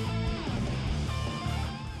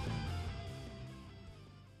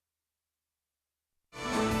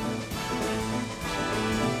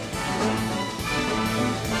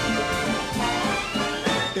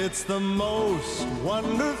 It's the most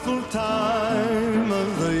wonderful time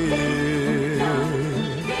of the year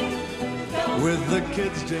with the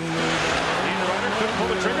kids jingling. Ryder couldn't pull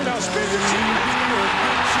the trigger, now spins it.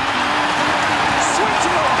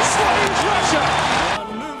 Switzerland slays Russia.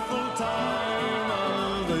 Wonderful time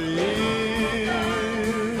of the year.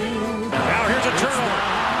 Now here's a turnover.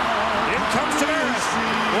 In comes Tavares.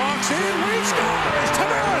 Walks in, Reed scores.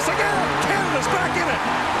 Tavares again. Canada's back in it.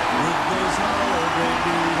 With those holiday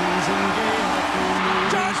greetings and gay happy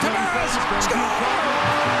news. John Tavares scores.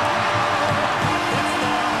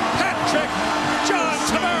 Hat trick. John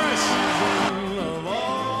Tavares.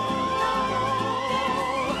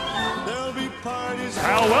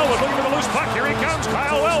 Kyle Wellwood looking for the loose puck. Here he comes.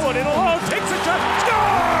 Kyle Wellwood in alone. Takes a shot.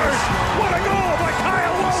 Scores! What a goal by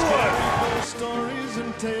Kyle Wellwood! Stories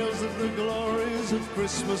and tales of the glories of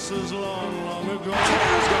Christmases long, long ago.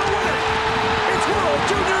 Canada's going to win it. It's World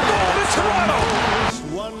Junior Gold in Toronto. Most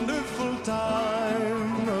wonderful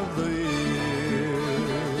time of the year.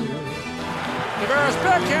 Tavares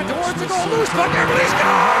backhand towards the goal. Loose puck. Everybody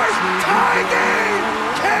scores! Tie game!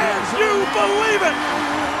 Can you believe it?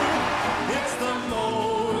 It's the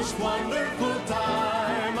most wonderful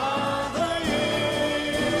time of the year.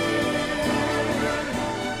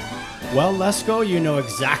 Well, Lesko, you know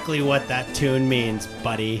exactly what that tune means,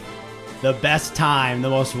 buddy. The best time, the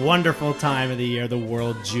most wonderful time of the year, the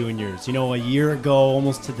World Juniors. A year ago,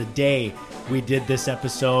 almost to the day, we did this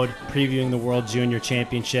episode previewing the World Junior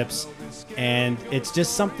Championships, and it's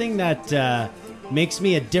just something that makes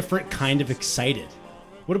me a different kind of excited.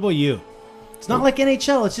 What about you? It's not like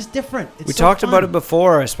NHL. It's just different. We talked about it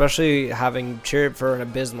before, especially having cheered for an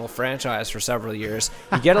abysmal franchise for several years.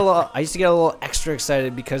 I used to get a little extra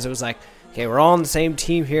excited because it was like, okay, we're all on the same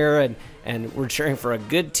team here, and we're cheering for a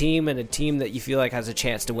good team and a team that you feel like has a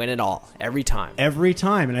chance to win it all every time. Every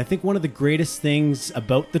time. And I think one of the greatest things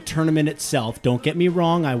about the tournament itself, don't get me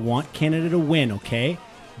wrong, I want Canada to win, okay?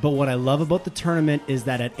 But what I love about the tournament is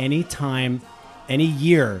that at any time, any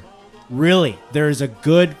year, really, there's a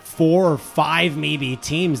good 4 or 5 maybe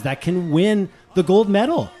teams that can win the gold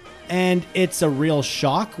medal. And it's a real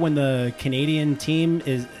shock when the Canadian team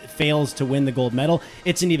fails to win the gold medal.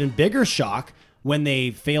 It's an even bigger shock when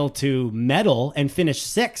they fail to medal and finish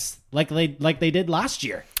 6th like they did last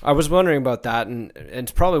year. I was wondering about that, and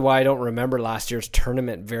it's probably why I don't remember last year's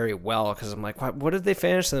tournament very well, because I'm like, what did they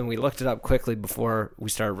finish? And then we looked it up quickly before we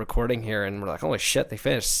started recording here, and we're like, holy shit, they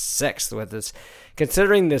finished 6th with this.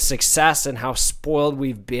 Considering the success and how spoiled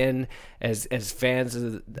we've been as fans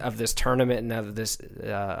of this tournament and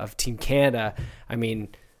of Team Canada, I mean,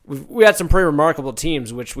 we had some pretty remarkable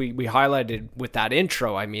teams, which we highlighted with that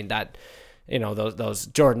intro. I mean, that, those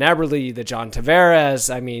Jordan Eberle, the John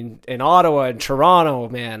Tavares, I mean, in Ottawa and Toronto,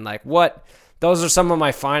 man, like those are some of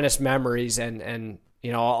my finest memories, and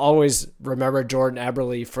I'll always remember Jordan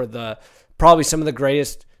Eberle for probably some of the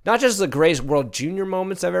greatest, not just the greatest World Junior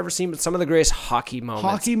moments I've ever seen, but some of the greatest hockey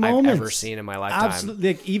moments I've ever seen in my lifetime.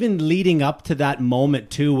 Absolutely. Like, even leading up to that moment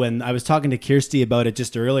too, when I was talking to Kirsty about it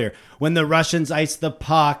just earlier, when the Russians iced the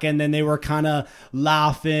puck and then they were kind of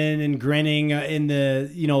laughing and grinning in the,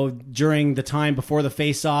 during the time before the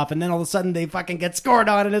face-off, and then all of a sudden they fucking get scored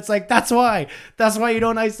on, and it's like, that's why you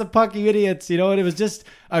don't ice the puck, you idiots. And it was just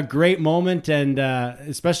a great moment, and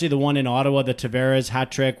especially the one in Ottawa, the Tavares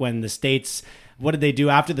hat trick, when the States, what did they do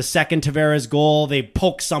after the second Tavares goal? They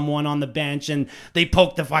poke someone on the bench and they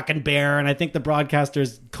poked the fucking bear. And I think the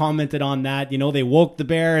broadcasters commented on that. They woke the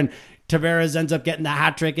bear, and Tavares ends up getting the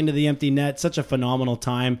hat trick into the empty net. Such a phenomenal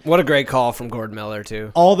time. What a great call from Gordon Miller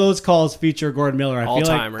too. All those calls feature Gordon Miller.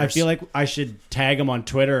 All-timers. I feel like I should tag him on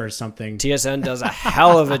Twitter or something. TSN does a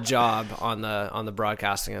hell of a job on the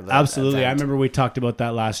broadcasting of that. Absolutely. event. I remember we talked about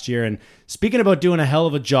that last year. And speaking about doing a hell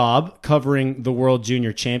of a job covering the World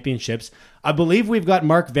Junior Championships, I believe we've got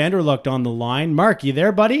Mark Vanderlucht on the line. Mark, you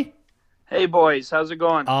there, buddy? Hey, boys. How's it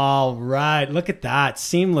going? All right. Look at that.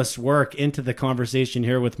 Seamless work into the conversation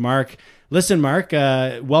here with Mark. Listen, Mark,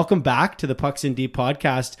 welcome back to the Pucks in Deep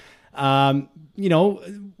podcast.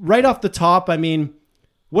 Right off the top, I mean,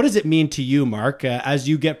 what does it mean to you, Mark, as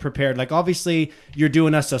you get prepared? Like, obviously, you're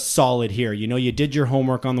doing us a solid here. You did your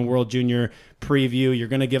homework on the World Junior preview. You're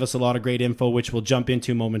going to give us a lot of great info, which we'll jump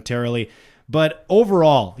into momentarily. But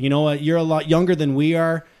overall, you're a lot younger than we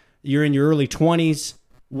are. You're in your early 20s.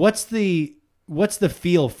 What's the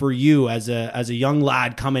feel for you as a young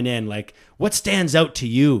lad coming in? Like, what stands out to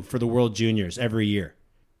you for the World Juniors every year?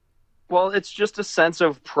 Well, it's just a sense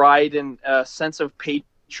of pride and a sense of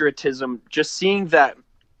patriotism. Just seeing that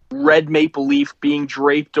red maple leaf being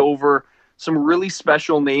draped over some really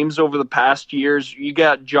special names over the past years. You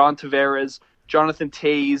got John Tavares, Jonathan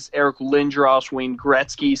Toews, Eric Lindros, Wayne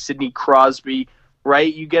Gretzky, Sidney Crosby,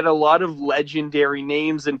 right? You get a lot of legendary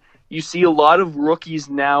names, and you see a lot of rookies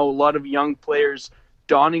now, a lot of young players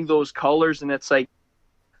donning those colors, and it's like,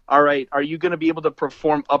 all right, are you going to be able to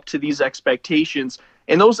perform up to these expectations?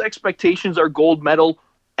 And those expectations are gold medal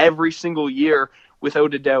every single year,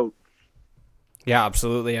 without a doubt. Yeah,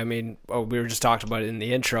 absolutely. I mean, we were just talking about it in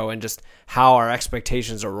the intro, and just how our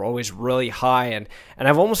expectations are always really high. And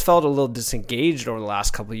I've almost felt a little disengaged over the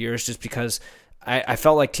last couple of years, just because I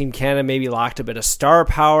felt like Team Canada maybe lacked a bit of star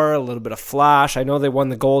power, a little bit of flash. I know they won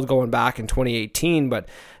the gold going back in 2018, but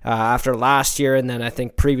after last year, and then I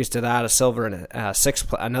think previous to that, a silver and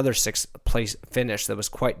another sixth place finish that was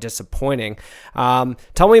quite disappointing.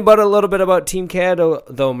 Tell me a little bit about Team Canada,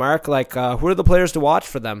 though, Mark. Like, who are the players to watch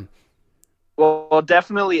for them? Well,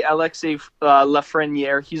 definitely Alexis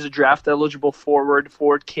Lafreniere. He's a draft-eligible forward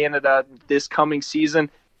for Canada this coming season.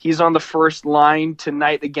 He's on the first line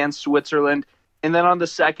tonight against Switzerland. And then on the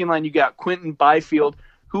second line, you got Quinton Byfield,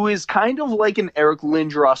 who is kind of like an Eric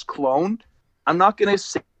Lindros clone. I'm not going to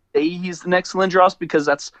say he's the next Lindros, because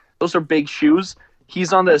those are big shoes.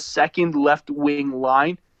 He's on the second left wing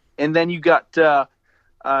line. And then you got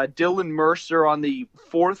Dylan Mercer on the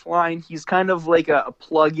fourth line. He's kind of like a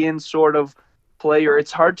plug-in sort of player.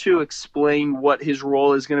 It's hard to explain what his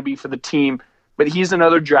role is going to be for the team, but he's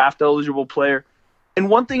another draft-eligible player. And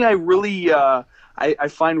one thing I really I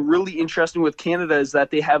find really interesting with Canada is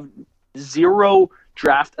that they have zero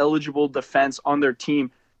draft-eligible defense on their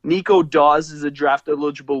team. Nico Dawes is a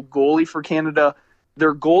draft-eligible goalie for Canada.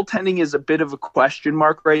 Their goaltending is a bit of a question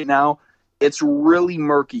mark right now. It's really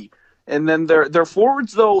murky. And then their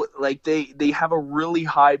forwards, though, like they have a really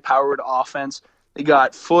high-powered offense. They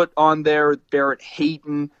got Foote on there, Barrett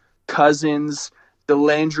Hayton, Cousins,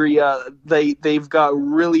 Delandria. They've got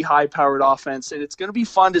really high-powered offense, and it's going to be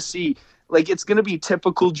fun to see. Like, it's going to be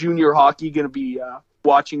typical junior hockey going to be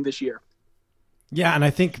watching this year. Yeah, and I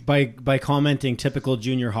think by commenting typical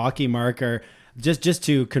junior hockey, Mark, or just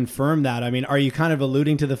to confirm that, I mean, are you kind of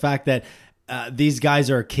alluding to the fact that these guys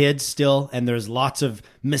are kids still, and there's lots of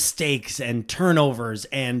mistakes and turnovers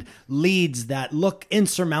and leads that look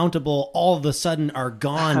insurmountable all of a sudden are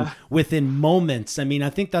gone within moments? I mean,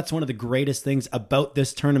 I think that's one of the greatest things about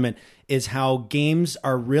this tournament is how games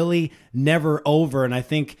are really never over. And I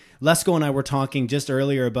think Lesko and I were talking just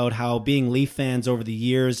earlier about how being Leaf fans over the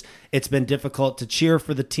years, it's been difficult to cheer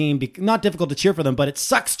for the team. Not difficult to cheer for them, but it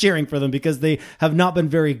sucks cheering for them because they have not been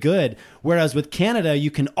very good. Whereas with Canada,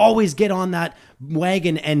 you can always get on that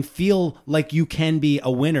wagon and feel like you can be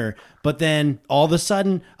a winner. But then all of a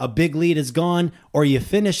sudden, a big lead is gone, or you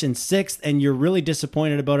finish in sixth and you're really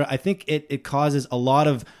disappointed about it. I think it causes a lot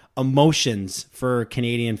of emotions for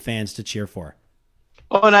Canadian fans to cheer for.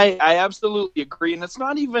 Oh, and I absolutely agree. And it's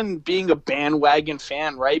not even being a bandwagon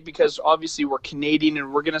fan, right? Because obviously we're Canadian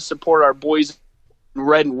and we're going to support our boys in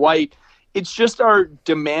red and white. It's just our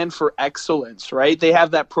demand for excellence, right? They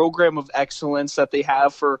have that program of excellence that they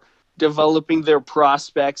have for developing their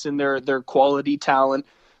prospects and their quality talent.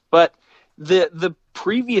 But the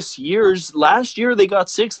previous years, last year they got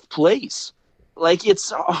 6th place. Like,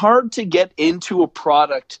 it's hard to get into a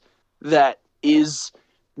product that is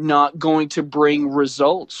not going to bring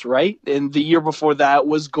results, right? And the year before that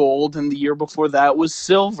was gold, and the year before that was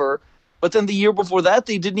silver, but then the year before that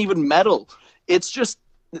they didn't even medal. It's just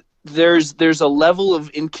there's a level of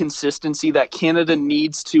inconsistency that Canada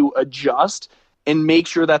needs to adjust and make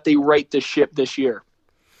sure that they right the ship this year.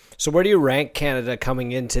 So where do you rank Canada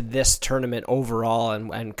coming into this tournament overall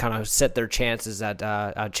and kind of set their chances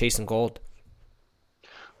at chasing gold?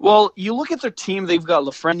 Well, you look at their team, they've got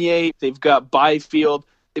Lafreniere, they've got Byfield,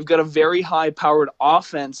 they've got a very high-powered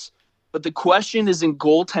offense, but the question is in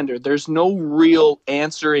goaltender. There's no real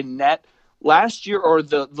answer in net. Last year, or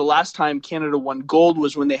the last time Canada won gold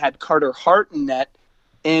was when they had Carter Hart in net,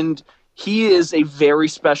 and he is a very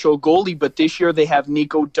special goalie, but this year they have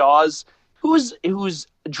Nico Dawes, who's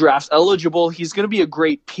draft eligible. He's going to be a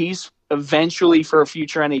great piece eventually for a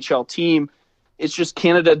future NHL team. It's just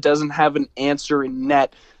Canada doesn't have an answer in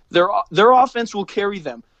net. Their offense will carry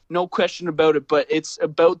them, no question about it, but it's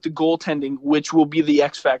about the goaltending, which will be the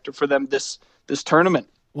X factor for them this tournament.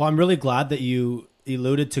 Well, I'm really glad that you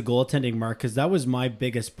alluded to goaltending, Mark, because that was my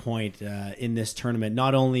biggest point in this tournament.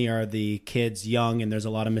 Not only are the kids young and there's a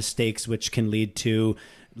lot of mistakes which can lead to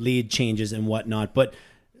lead changes and whatnot, but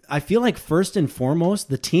I feel like first and foremost,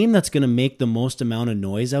 the team that's going to make the most amount of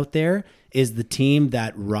noise out there is the team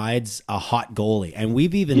that rides a hot goalie. And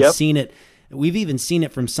we've even seen it. We've even seen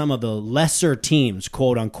it from some of the lesser teams,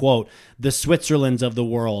 quote unquote, the Switzerlands of the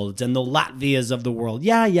world and the Latvias of the world.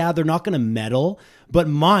 Yeah, they're not going to medal, but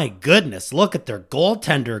my goodness, look at their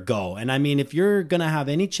goaltender go. And I mean, if you're going to have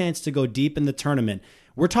any chance to go deep in the tournament,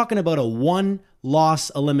 we're talking about a 1-loss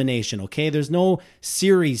elimination, okay? There's no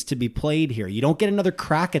series to be played here. You don't get another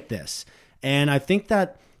crack at this. And I think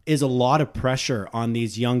that is a lot of pressure on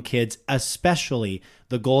these young kids, especially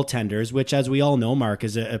the goaltenders, which, as we all know, Mark,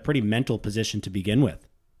 is a pretty mental position to begin with.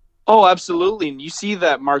 Oh, absolutely. And you see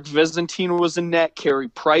that Mark Visentin was in net, Carey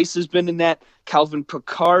Price has been in net, Calvin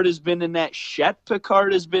Pickard has been in net, Chet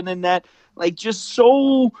Pickard has been in net. Like, just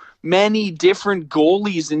so many different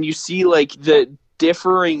goalies, and you see, like, the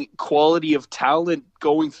differing quality of talent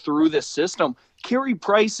going through this system. Carey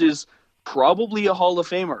Price is probably a Hall of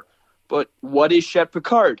Famer, but what is Chet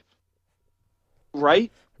Pickard?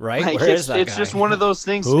 Right? Right? Like, Where is that it's guy? just one of those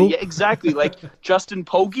things. Yeah, exactly. Like Justin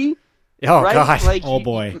Pogge. Oh, right? God. Like, Oh,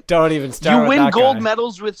 boy. Don't even start you with win that gold guy.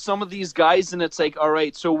 medals with some of these guys, and it's like, all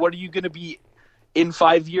right, so what are you going to be in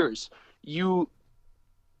 5 years? You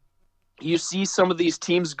see some of these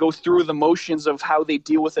teams go through the motions of how they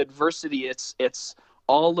deal with adversity. It's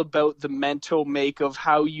all about the mental make of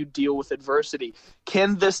how you deal with adversity.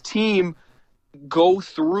 Can this team go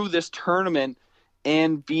through this tournament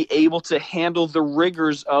and be able to handle the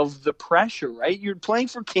rigors of the pressure, right? You're playing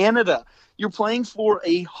for Canada. You're playing for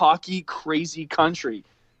a hockey crazy country.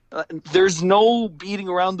 There's no beating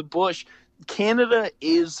around the bush. Canada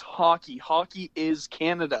is hockey. Hockey is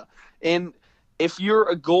Canada. And if you're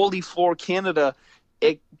a goalie for Canada,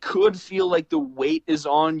 it could feel like the weight is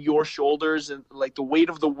on your shoulders and like the weight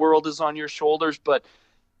of the world is on your shoulders, but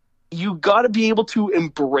you got to be able to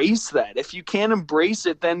embrace that. If you can't embrace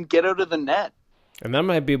it, then get out of the net. And that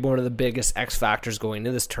might be one of the biggest X factors going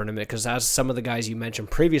into this tournament, because as some of the guys you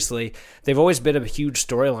mentioned previously, they've always been a huge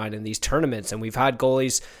storyline in these tournaments, and we've had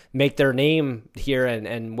goalies make their name here,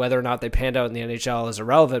 and whether or not they panned out in the NHL is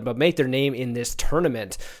irrelevant, but make their name in this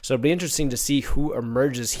tournament. So it'll be interesting to see who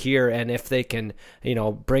emerges here and if they can,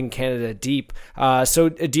 bring Canada deep. So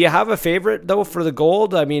do you have a favorite, though, for the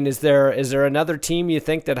gold? I mean, is there another team you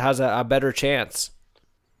think that has a better chance?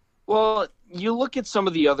 Well, you look at some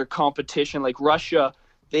of the other competition, like Russia,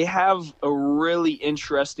 they have a really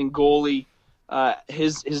interesting goalie.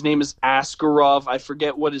 His name is Askarov. I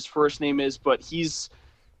forget what his first name is, but he's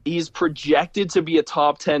projected to be a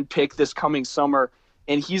top 10 pick this coming summer,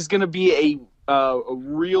 and he's going to be a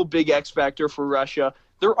real big X factor for Russia.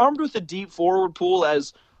 They're armed with a deep forward pool,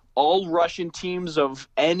 as all Russian teams of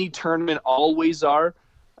any tournament always are.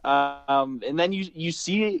 And then you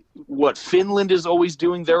see what Finland is always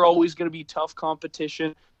doing. They're always going to be tough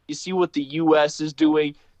competition. You see what the U.S. is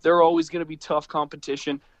doing. They're always going to be tough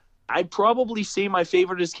competition. I'd probably say my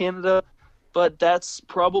favorite is Canada, but that's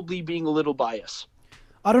probably being a little biased.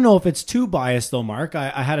 I don't know if it's too biased, though, Mark.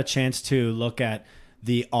 I had a chance to look at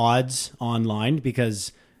the odds online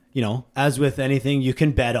because, as with anything, you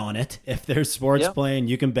can bet on it. If there's sports playing,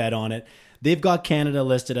 you can bet on it. They've got Canada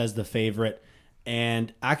listed as the favorite,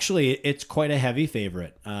 and actually it's quite a heavy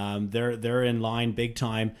favorite. They're in line big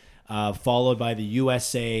time, followed by the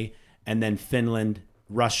USA, and then Finland,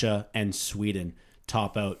 Russia, and Sweden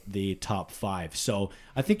top out the top 5. So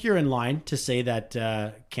I think you're in line to say that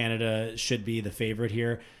Canada should be the favorite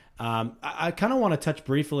here. I kind of want to touch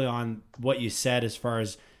briefly on what you said as far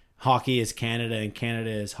as hockey is Canada and Canada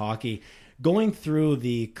is hockey. Going through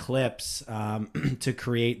the clips to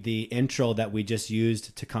create the intro that we just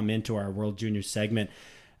used to come into our World Junior segment,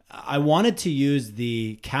 I wanted to use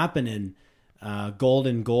the Kapanen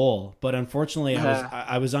golden goal, but unfortunately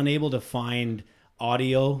I was unable to find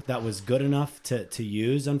audio that was good enough to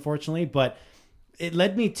use, unfortunately. But it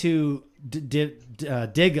led me to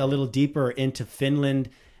dig a little deeper into Finland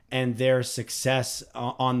and their success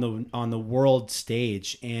on the world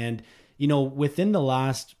stage. And within the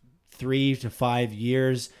last 3 to 5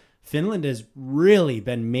 years, Finland has really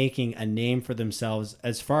been making a name for themselves,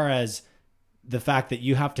 as far as the fact that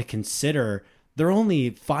you have to consider they're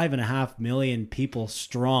only 5.5 million people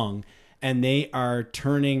strong, and they are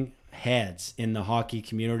turning heads in the hockey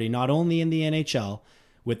community, not only in the NHL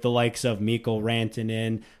with the likes of Mikko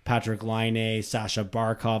Rantanen, Patrick Laine, Sasha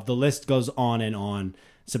Barkov, the list goes on and on,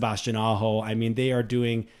 Sebastian Aho. I mean, they are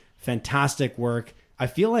doing fantastic work. I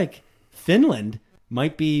feel like Finland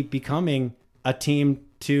might be becoming a team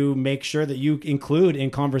to make sure that you include in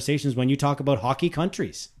conversations when you talk about hockey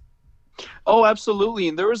countries. Oh, absolutely.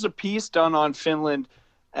 And there was a piece done on Finland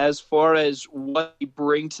as far as what they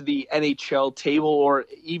bring to the NHL table, or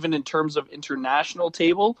even in terms of international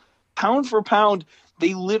table. Pound for pound,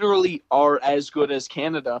 they literally are as good as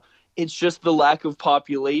Canada. It's just the lack of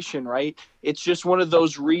population, right? It's just one of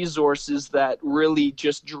those resources that really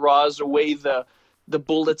just draws away the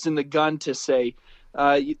bullets in the gun to say,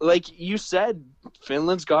 like you said,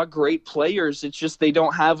 Finland's got great players. It's just they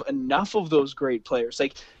don't have enough of those great players.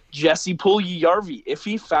 Like Jesse Puljujärvi, if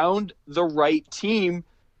he found the right team,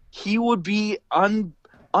 he would be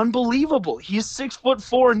unbelievable. He's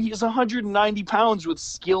 6'4" and he's 190 pounds with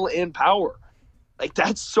skill and power. Like,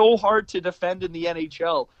 that's so hard to defend in the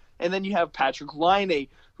NHL. And then you have Patrick Laine,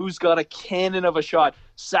 who's got a cannon of a shot.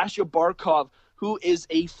 Sasha Barkov, who is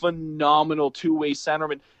a phenomenal two-way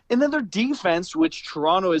centerman. And then their defense, which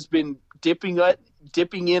Toronto has been dipping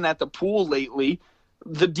in at the pool lately,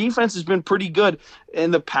 the defense has been pretty good.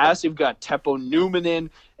 In the past, you've got Teppo Numminen,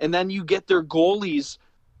 and then you get their goalies.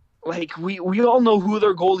 Like, we all know who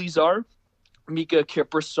their goalies are. Mika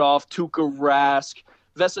Kiprasov, Tuukka Rask,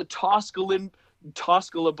 Vesa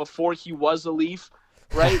Toskala before he was a Leaf,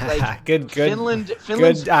 right? Like, Finland's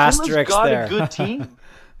good asterisk got there. a good team,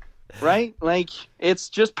 right? Like, it's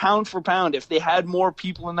just pound for pound. If they had more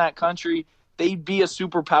people in that country, they'd be a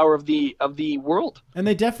superpower of the world. And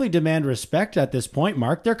they definitely demand respect at this point,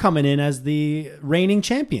 Mark. They're coming in as the reigning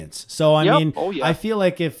champions. So, I mean, I feel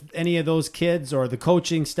like if any of those kids or the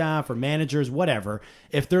coaching staff or managers, whatever,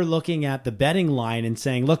 if they're looking at the betting line and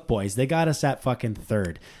saying, look, boys, they got us at fucking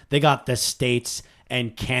third. They got the States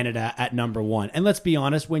and Canada at number 1. And let's be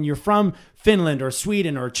honest, when you're from Finland or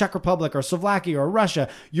Sweden or Czech Republic or Slovakia or Russia,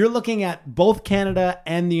 you're looking at both Canada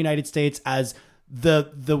and the United States as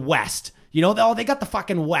the West. You know, they got the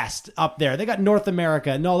fucking West up there. They got North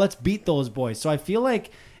America. No, let's beat those boys. So I feel like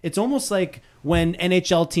it's almost like when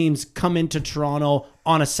NHL teams come into Toronto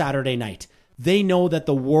on a Saturday night. They know that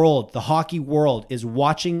the hockey world is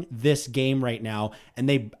watching this game right now, and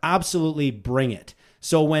they absolutely bring it.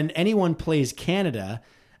 So when anyone plays Canada,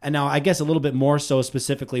 and now I guess a little bit more so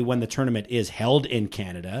specifically when the tournament is held in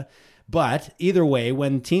Canada, but either way,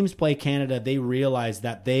 when teams play Canada, they realize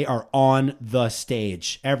that they are on the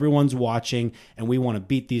stage. Everyone's watching, and we want to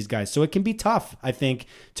beat these guys. So it can be tough, I think,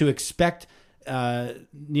 to expect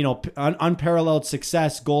unparalleled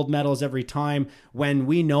success, gold medals every time, when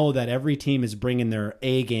we know that every team is bringing their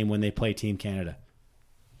A game when they play Team Canada.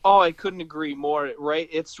 Oh, I couldn't agree more, right?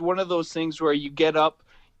 It's one of those things where you get up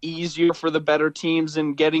easier for the better teams,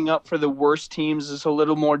 and getting up for the worst teams is a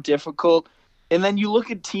little more difficult. And then you look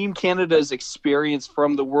at Team Canada's experience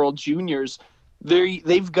from the World Juniors.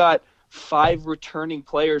 They've got 5 returning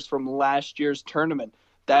players from last year's tournament.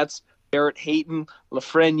 That's Barrett Hayton,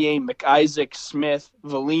 Lafreniere, McIsaac, Smith,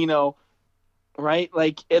 Velino, right?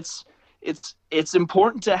 Like, it's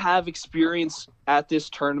important to have experience at this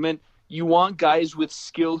tournament. You want guys with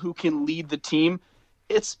skill who can lead the team.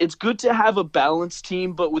 It's good to have a balanced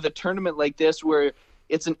team, but with a tournament like this where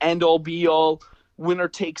it's an end-all, be-all,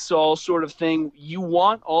 winner-takes-all sort of thing, you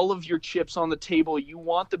want all of your chips on the table. You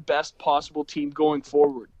want the best possible team going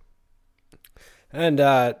forward.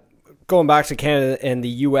 And going back to Canada and the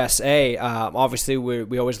USA, obviously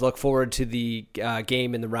we always look forward to the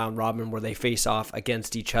game in the round robin where they face off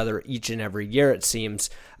against each other each and every year, it seems.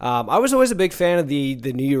 I was always a big fan of the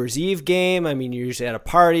New Year's Eve game. I mean, you're usually at a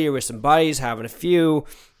party or with some buddies having a few,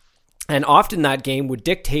 and often that game would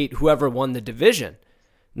dictate whoever won the division.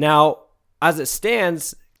 Now, as it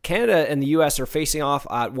stands, Canada and the U.S. are facing off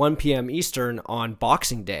at 1 p.m. Eastern on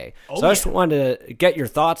Boxing Day. I just wanted to get your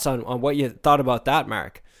thoughts on what you thought about that,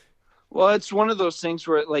 Mark. Well, it's one of those things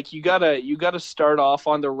where like you gotta start off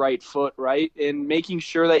on the right foot, right? And making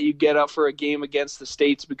sure that you get up for a game against the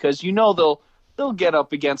States, because they'll get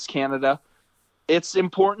up against Canada. It's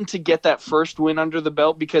important to get that first win under the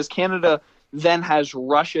belt, because Canada then has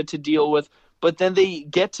Russia to deal with, but then they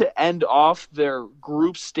get to end off their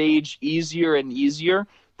group stage easier and easier.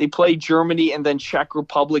 They play Germany and then Czech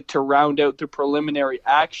Republic to round out the preliminary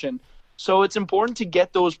action. So it's important to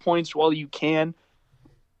get those points while you can,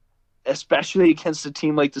 especially against a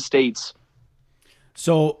team like the States.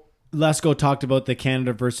 So Lesko talked about the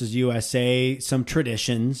Canada versus USA, some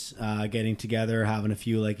traditions, getting together, having a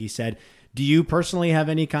few, like he said. Do you personally have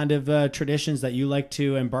any kind of traditions that you like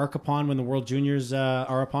to embark upon when the World Juniors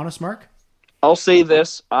are upon us, Mark? I'll say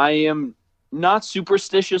this. I am not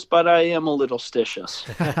superstitious, but I am a little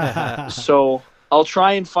stitious. So I'll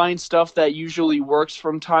try and find stuff that usually works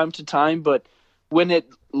from time to time, but when it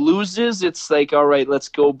loses, it's like, all right, let's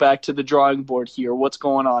go back to the drawing board here. What's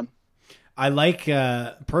going on? I like,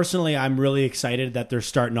 personally, I'm really excited that they're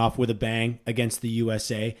starting off with a bang against the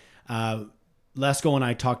USA. Lesko and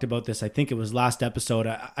I talked about this, I think it was last episode.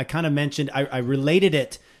 I kind of mentioned, I related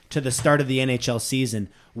it to the start of the NHL season,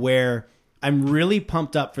 where I'm really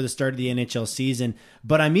pumped up for the start of the NHL season,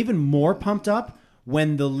 but I'm even more pumped up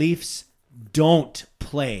when the Leafs don't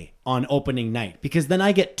play on opening night, because then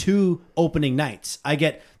I get 2 opening nights. I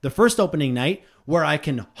get the first opening night where I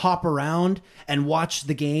can hop around and watch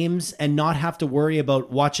the games and not have to worry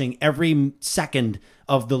about watching every second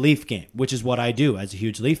of the Leaf game, which is what I do as a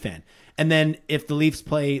huge Leaf fan. And then if the Leafs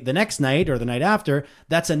play the next night or the night after,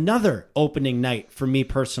 that's another opening night for me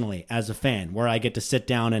personally as a fan, where I get to sit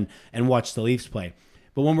down and watch the Leafs play.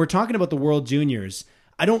 But when we're talking about the World Juniors,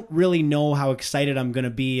 I don't really know how excited I'm going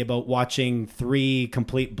to be about watching 3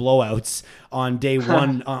 complete blowouts on day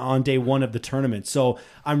one of the tournament. So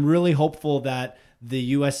I'm really hopeful that the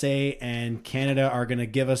USA and Canada are going to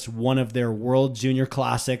give us one of their World Junior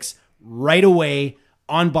Classics right away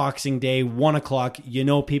on Boxing Day, 1 o'clock. You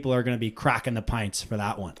know, people are going to be cracking the pints for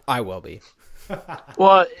that one. I will be.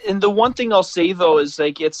 Well, and the one thing I'll say, though, is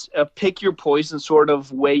like it's a pick your poison sort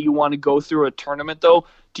of way you want to go through a tournament, though.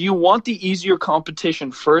 Do you want the easier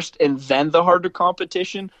competition first and then the harder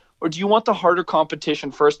competition? Or do you want the harder competition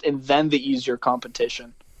first and then the easier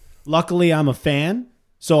competition? Luckily, I'm a fan,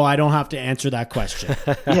 so I don't have to answer that question.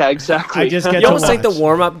 Yeah, exactly. I just get You to almost think the watch.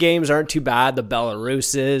 warm-up games aren't too bad, the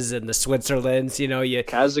Belaruses and the Switzerlands, you know,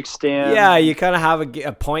 Kazakhstan. Yeah, you kind of have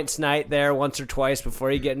a points night there once or twice before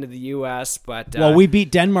you get into the U.S., but... Well, we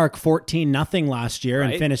beat Denmark 14-0 last year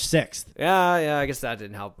and Right? finished 6th. Yeah, I guess that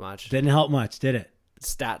didn't help much. Didn't help much, did it?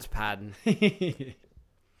 Stats padding.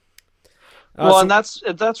 Well, and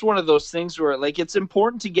that's one of those things where like it's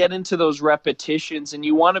important to get into those repetitions, and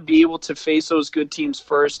you want to be able to face those good teams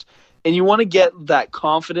first, and you want to get that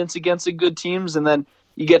confidence against the good teams, and then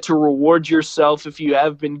you get to reward yourself if you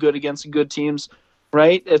have been good against the good teams,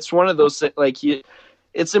 right? It's one of those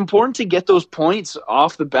it's important to get those points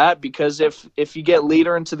off the bat, because if you get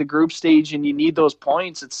later into the group stage and you need those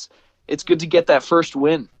points, it's good to get that first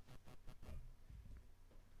win.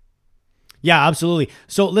 Yeah, absolutely.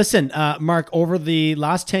 So listen, Mark, over the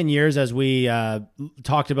last 10 years, as we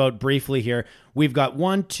talked about briefly here, we've got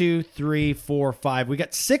 1, 2, 3, 4, 5. We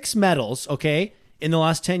got 6 medals, okay, in the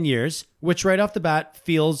last 10 years, which right off the bat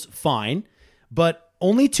feels fine, but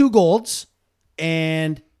only 2 golds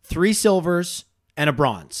and 3 silvers and a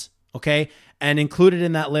bronze, okay? And included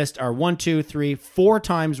in that list are 1, 2, 3, 4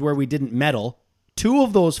 times where we didn't medal. 2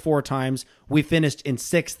 of those 4 times we finished in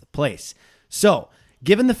 6th place. So,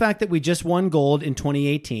 given the fact that we just won gold in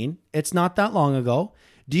 2018, it's not that long ago,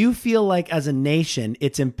 do you feel like as a nation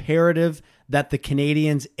it's imperative that the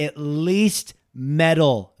Canadians at least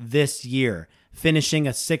medal this year, finishing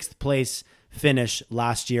a 6th place finish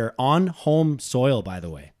last year on home soil, by the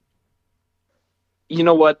way? You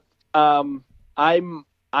know what? I'm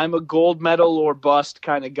a gold medal or bust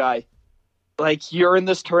kind of guy. Like, you're in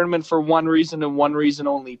this tournament for one reason and one reason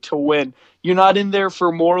only, to win. You're not in there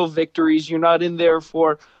for moral victories. You're not in there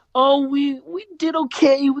for oh, we did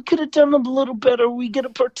okay. We could have done a little better. We get a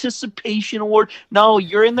participation award. No,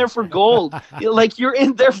 you're in there for gold. You're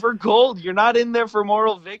in there for gold. You're not in there for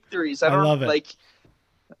moral victories. I love it.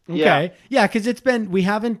 Okay. Yeah, because it's been we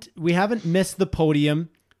haven't missed the podium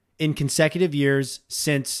in consecutive years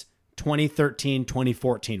since 2013,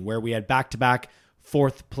 2014, where we had back-to-back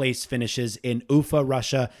fourth place finishes in Ufa,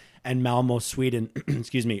 Russia, and Malmo, Sweden,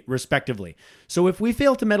 excuse me, respectively. So if we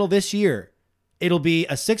fail to medal this year, it'll be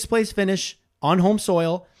a sixth place finish on home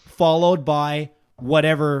soil, followed by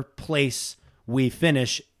whatever place we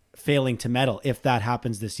finish failing to medal, if that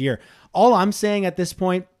happens this year. All I'm saying at this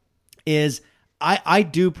point is I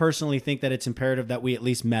do personally think that it's imperative that we at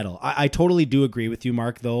least medal. I totally do agree with you,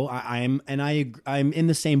 Mark, though. I'm in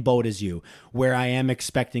the same boat as you, where I am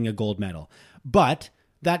expecting a gold medal. But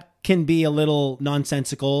that can be a little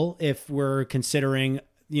nonsensical if we're considering,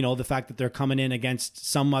 the fact that they're coming in against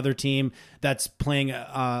some other team that's playing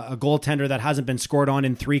a goaltender that hasn't been scored on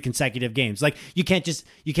in 3 consecutive games. Like you can't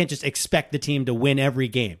just expect the team to win every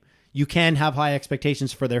game. You can have high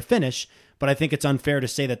expectations for their finish, but I think it's unfair to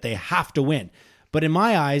say that they have to win. But in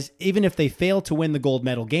my eyes, even if they fail to win the gold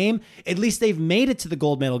medal game, at least they've made it to the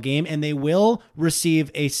gold medal game, and they will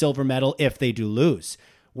receive a silver medal if they do lose.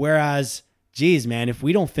 Whereas, geez, man, if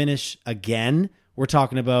we don't finish again, we're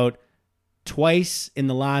talking about twice in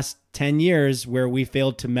the last 10 years where we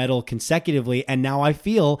failed to medal consecutively. And now I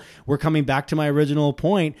feel we're coming back to my original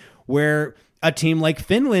point where a team like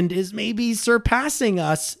Finland is maybe surpassing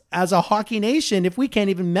us as a hockey nation if we can't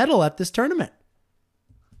even medal at this tournament.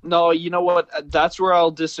 No, you know what? That's where I'll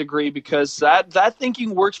disagree, because that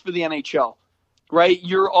thinking works for the NHL, right?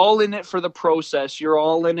 You're all in it for the process. You're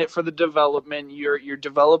all in it for the development. You're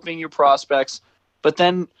developing your prospects. But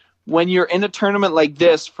then when you're in a tournament like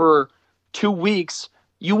this for 2 weeks,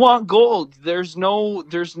 you want gold. There's no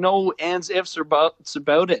ands, ifs, or buts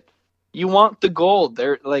about it. You want the gold.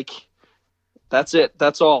 That's it.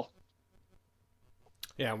 That's all.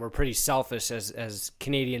 Yeah, we're pretty selfish as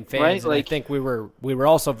Canadian fans. Right? And I think we were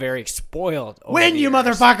also very spoiled. Win, you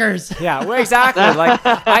motherfuckers! Yeah, well, exactly.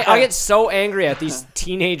 I get so angry at these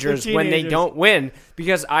teenagers when they don't win,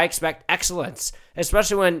 because I expect excellence,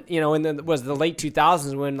 especially when was the late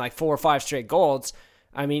 2000s when 4 or 5 straight golds.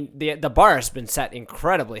 I mean, the bar has been set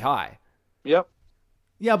incredibly high. Yep.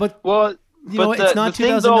 Yeah, but But it's not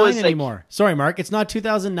 2009 anymore. Sorry, Mark. It's not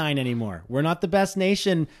 2009 anymore. We're not the best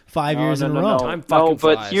nation 5 years in a row. Time fucking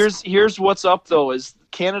but flies. here's what's up, though, is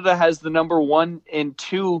Canada has the number 1 and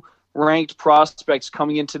 2 ranked prospects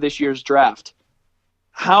coming into this year's draft.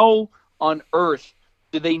 How on earth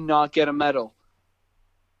did they not get a medal?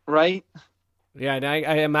 Right? Yeah, and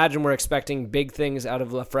I imagine we're expecting big things out of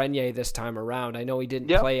Lafreniere this time around. I know he didn't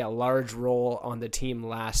play a large role on the team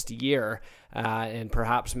last year, and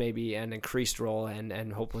perhaps maybe an increased role,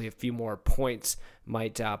 and hopefully a few more points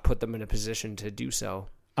might put them in a position to do so.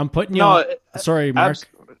 I'm putting you on. Sorry, Mark.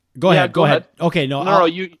 Go ahead. Okay, no,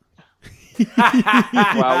 you.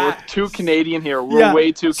 Wow, we're too Canadian here. We're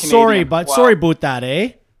way too Canadian. Sorry about that,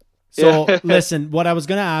 eh? So listen, what I was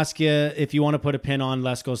going to ask you, if you want to put a pin on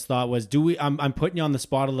Lesko's thought, was I'm putting you on the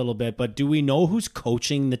spot a little bit, but do we know who's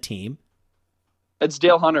coaching the team? It's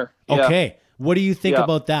Dale Hunter. Okay. What do you think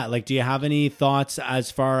about that? Do you have any thoughts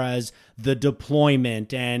as far as the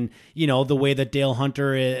deployment and, the way that Dale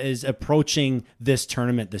Hunter is approaching this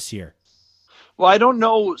tournament this year? Well, I don't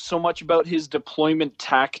know so much about his deployment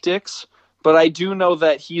tactics, but I do know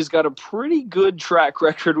that he's got a pretty good track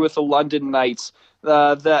record with the London Knights.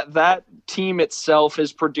 That team itself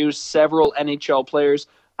has produced several NHL players.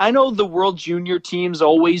 I know the World Junior teams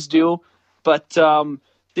always do, but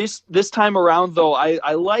this time around, though,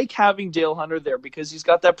 I like having Dale Hunter there because he's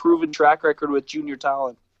got that proven track record with junior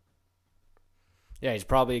talent. Yeah, he's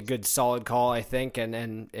probably a good, solid call, I think.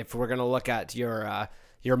 And if we're going to look at your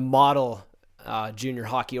model junior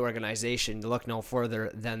hockey organization, look no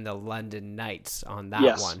further than the London Knights on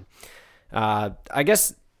that one. I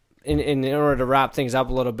guess in order to wrap things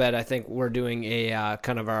up a little bit, I think we're doing a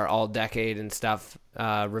kind of our all-decade and stuff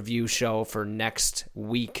review show for next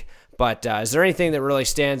week. But is there anything that really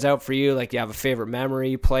stands out for you? Like, you have a favorite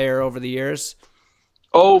memory player over the years?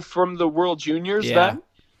 Oh, from the World Juniors, then?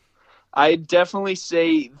 I'd definitely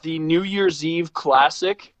say the New Year's Eve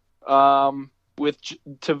Classic with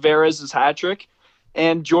Tavares' hat trick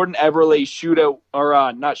and Jordan Eberle's shootout,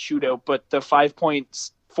 or not shootout, but the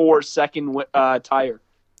 5.4 second tire.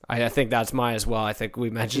 I think that's mine as well. I think we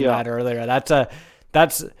mentioned that earlier.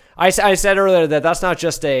 I said earlier that's not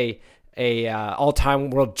just a all-time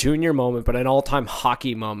World Junior moment, but an all-time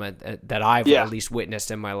hockey moment that I've at least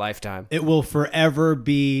witnessed in my lifetime. It will forever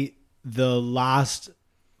be the last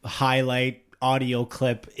highlight audio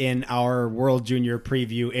clip in our World Junior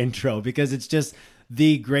preview intro because it's just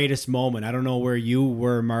the greatest moment. I don't know where you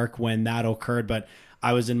were, Mark, when that occurred, but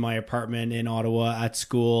I was in my apartment in Ottawa at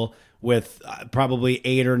school with probably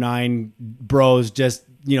 8 or 9 bros just,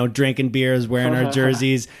 drinking beers, wearing our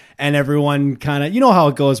jerseys, and everyone kind of, you know how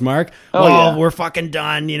it goes, Mark. We're fucking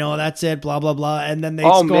done. That's it, blah, blah, blah. And then they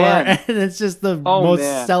score, man. and it's just the most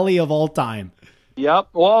selly of all time. Yep.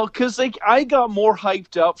 Well, because I got more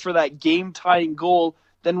hyped up for that game-tying goal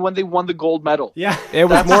than when they won the gold medal. Yeah. It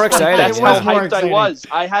was more exciting. That's It was how more hyped exciting. I was.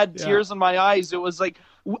 I had tears in my eyes. It was like,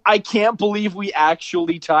 I can't believe we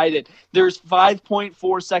actually tied it. There's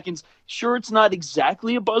 5.4 seconds. Sure, it's not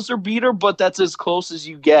exactly a buzzer beater, but that's as close as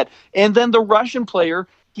you get. And then the Russian player,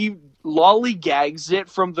 he lollygags it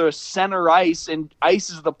from the center ice and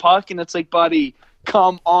ices the puck, and it's like, buddy,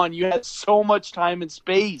 come on. You had so much time and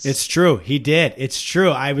space. It's true. He did. It's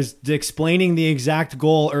true. I was explaining the exact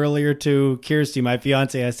goal earlier to Kirsty, my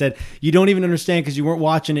fiance. I said, you don't even understand because you weren't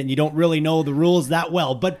watching it and you don't really know the rules that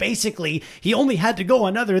well. But basically, he only had to go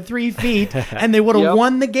another 3 feet and they would have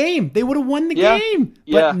won the game. They would have won the game.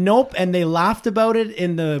 But nope. And they laughed about it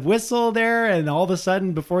in the whistle there. And all of a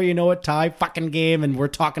sudden, before you know it, tie fucking game. And we're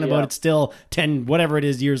talking about it still 10, whatever it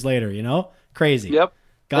is, years later, Crazy. Yep.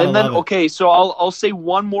 Gotta and then, love it. okay, so I'll say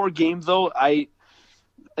one more game, though.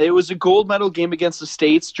 It was a gold medal game against the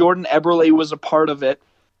States. Jordan Eberle was a part of it.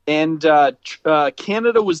 And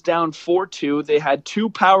Canada was down 4-2. They had 2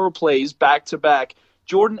 power plays back-to-back.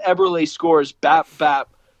 Jordan Eberle scores bap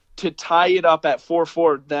to tie it up at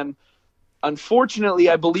 4-4. Then, unfortunately,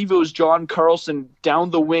 I believe it was John Carlson down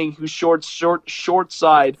the wing who short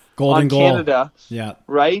side Golden on goal. Canada. Yeah.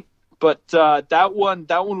 Right? But that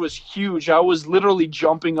one was huge. I was literally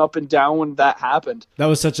jumping up and down when that happened. That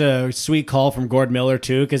was such a sweet call from Gord Miller,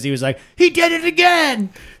 too, because he was like, he did it again!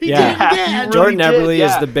 He did it again! Really Jordan did, Eberle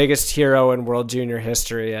yeah. is the biggest hero in World Junior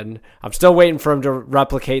history, and I'm still waiting for him to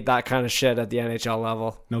replicate that kind of shit at the NHL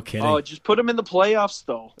level. No kidding. Oh, just put him in the playoffs,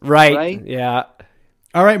 though. Right? Yeah.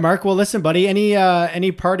 All right, Mark. Well, listen, buddy,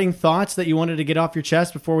 any parting thoughts that you wanted to get off your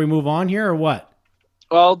chest before we move on here, or what?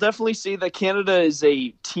 Well, I'll definitely say that Canada is a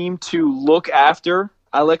team to look after.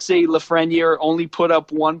 Alexis Lafreniere only put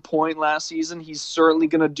up 1 point last season. He's certainly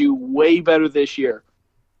going to do way better this year.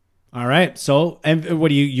 All right. So, and what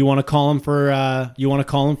do you want to call him for? You want to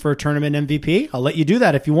call him for a tournament MVP? I'll let you do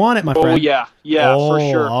that if you want it, my friend. Oh yeah, for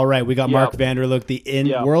sure. All right, we got Mark Vanderlook, the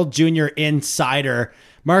World Junior Insider.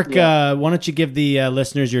 Mark, why don't you give the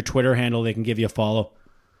listeners your Twitter handle? They can give you a follow.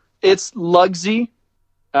 It's Lugsy,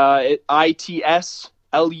 ITSLUGTSY.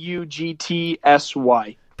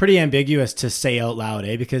 Pretty ambiguous to say out loud,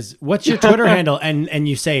 eh? Because what's your Twitter handle? And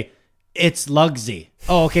you say it's Lugsy.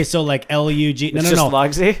 Oh, okay. So like LUG. No, It's just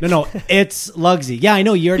Lugsy? No, it's Lugsy. Yeah, I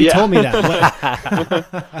know. You already told me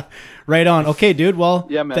that. Right on. Okay, dude. Well,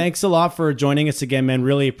 man. Thanks a lot for joining us again, man.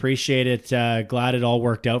 Really appreciate it. Glad it all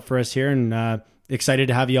worked out for us here, and excited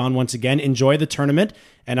to have you on once again. Enjoy the tournament,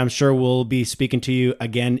 and I'm sure we'll be speaking to you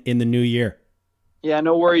again in the new year. Yeah,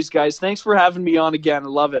 no worries, guys. Thanks for having me on again. I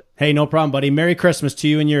love it. Hey, no problem, buddy. Merry Christmas to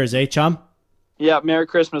you and yours, eh, chum? Yeah, Merry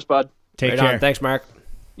Christmas, bud. Take Right care. on. Thanks, Mark.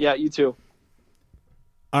 Yeah, you too.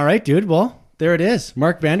 All right, dude. Well, there it is.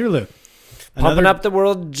 Mark Vanderloop. Pumping up the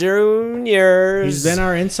World Juniors. He's been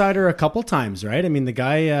our insider a couple times, right? I mean, the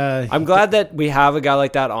guy... I'm glad that we have a guy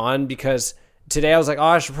like that on, because today I was like,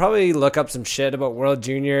 I should probably look up some shit about World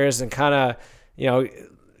Juniors and kind of,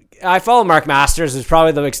 I follow Mark Masters is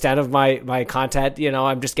probably the extent of my content.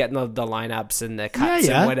 I'm just getting the lineups and the cuts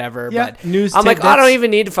and whatever. Yeah, but news I'm like, tidbits. I don't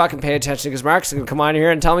even need to fucking pay attention because Mark's going to come on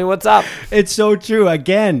here and tell me what's up. It's so true.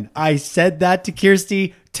 Again, I said that to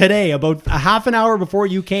Kirsty today, about a half an hour before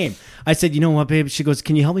you came. I said, you know what, babe? She goes,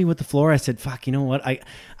 can you help me with the floor? I said, fuck, you know what? I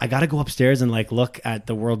got to go upstairs and look at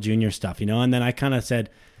the World Junior stuff, And then I kind of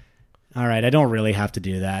said, all right, I don't really have to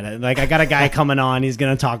do that. I got a guy coming on. He's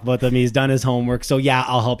going to talk about them. He's done his homework. So, yeah,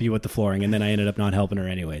 I'll help you with the flooring. And then I ended up not helping her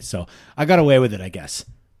anyway. So I got away with it, I guess.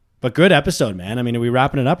 But good episode, man. I mean, are we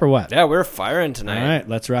wrapping it up or what? Yeah, we're firing tonight. All right,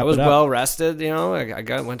 let's wrap it up. I was well rested,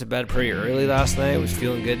 I went to bed pretty early last night. I was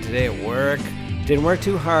feeling good today at work. Didn't work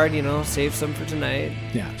too hard, Save some for tonight.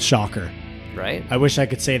 Yeah, shocker. Right? I wish I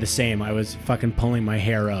could say the same. I was fucking pulling my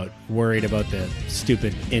hair out, worried about the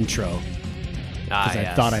stupid intro. Because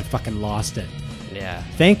I thought I fucking lost it. Yeah.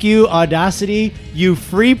 Thank you, Audacity, you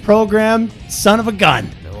free program son of a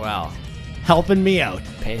gun. Well, helping me out.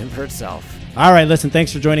 Paying for itself. All right, listen,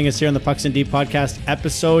 thanks for joining us here on the Pucks and Deep podcast.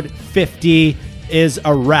 Episode 50 is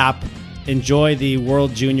a wrap. Enjoy the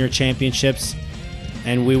World Junior Championships,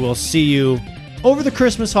 and we will see you over the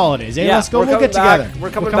Christmas holidays. Yeah, let's go. We'll coming get together.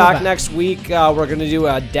 We're coming back next week. We're going to do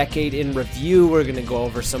a decade in review. We're going to go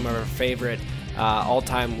over some of our favorite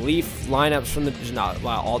all-time Leaf lineups from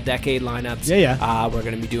all-decade lineups. Yeah. We're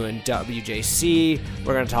going to be doing WJC.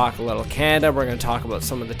 We're going to talk a little Canada. We're going to talk about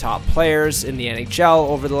some of the top players in the NHL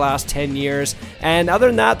over the last 10 years. And other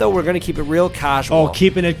than that, though, we're going to keep it real casual. Oh,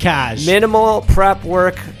 keeping it cash. Minimal prep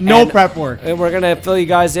work. No prep work. And we're going to fill you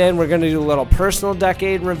guys in. We're going to do a little personal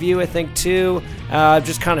decade review, I think, too.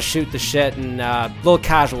 Just kind of shoot the shit and a little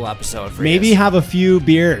casual episode for you. Maybe have a few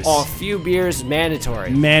beers. Oh, a few beers, mandatory.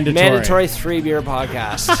 Mandatory. Mandatory 3-beer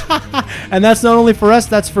podcast. And that's not only for us,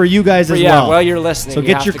 that's for you guys as well. Yeah, while you're listening. So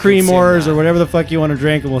get your Creamores or whatever the fuck you want to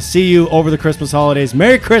drink, and we'll see you over the Christmas holidays.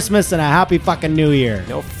 Merry Christmas and a happy fucking New Year.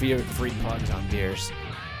 No free plugs on beers.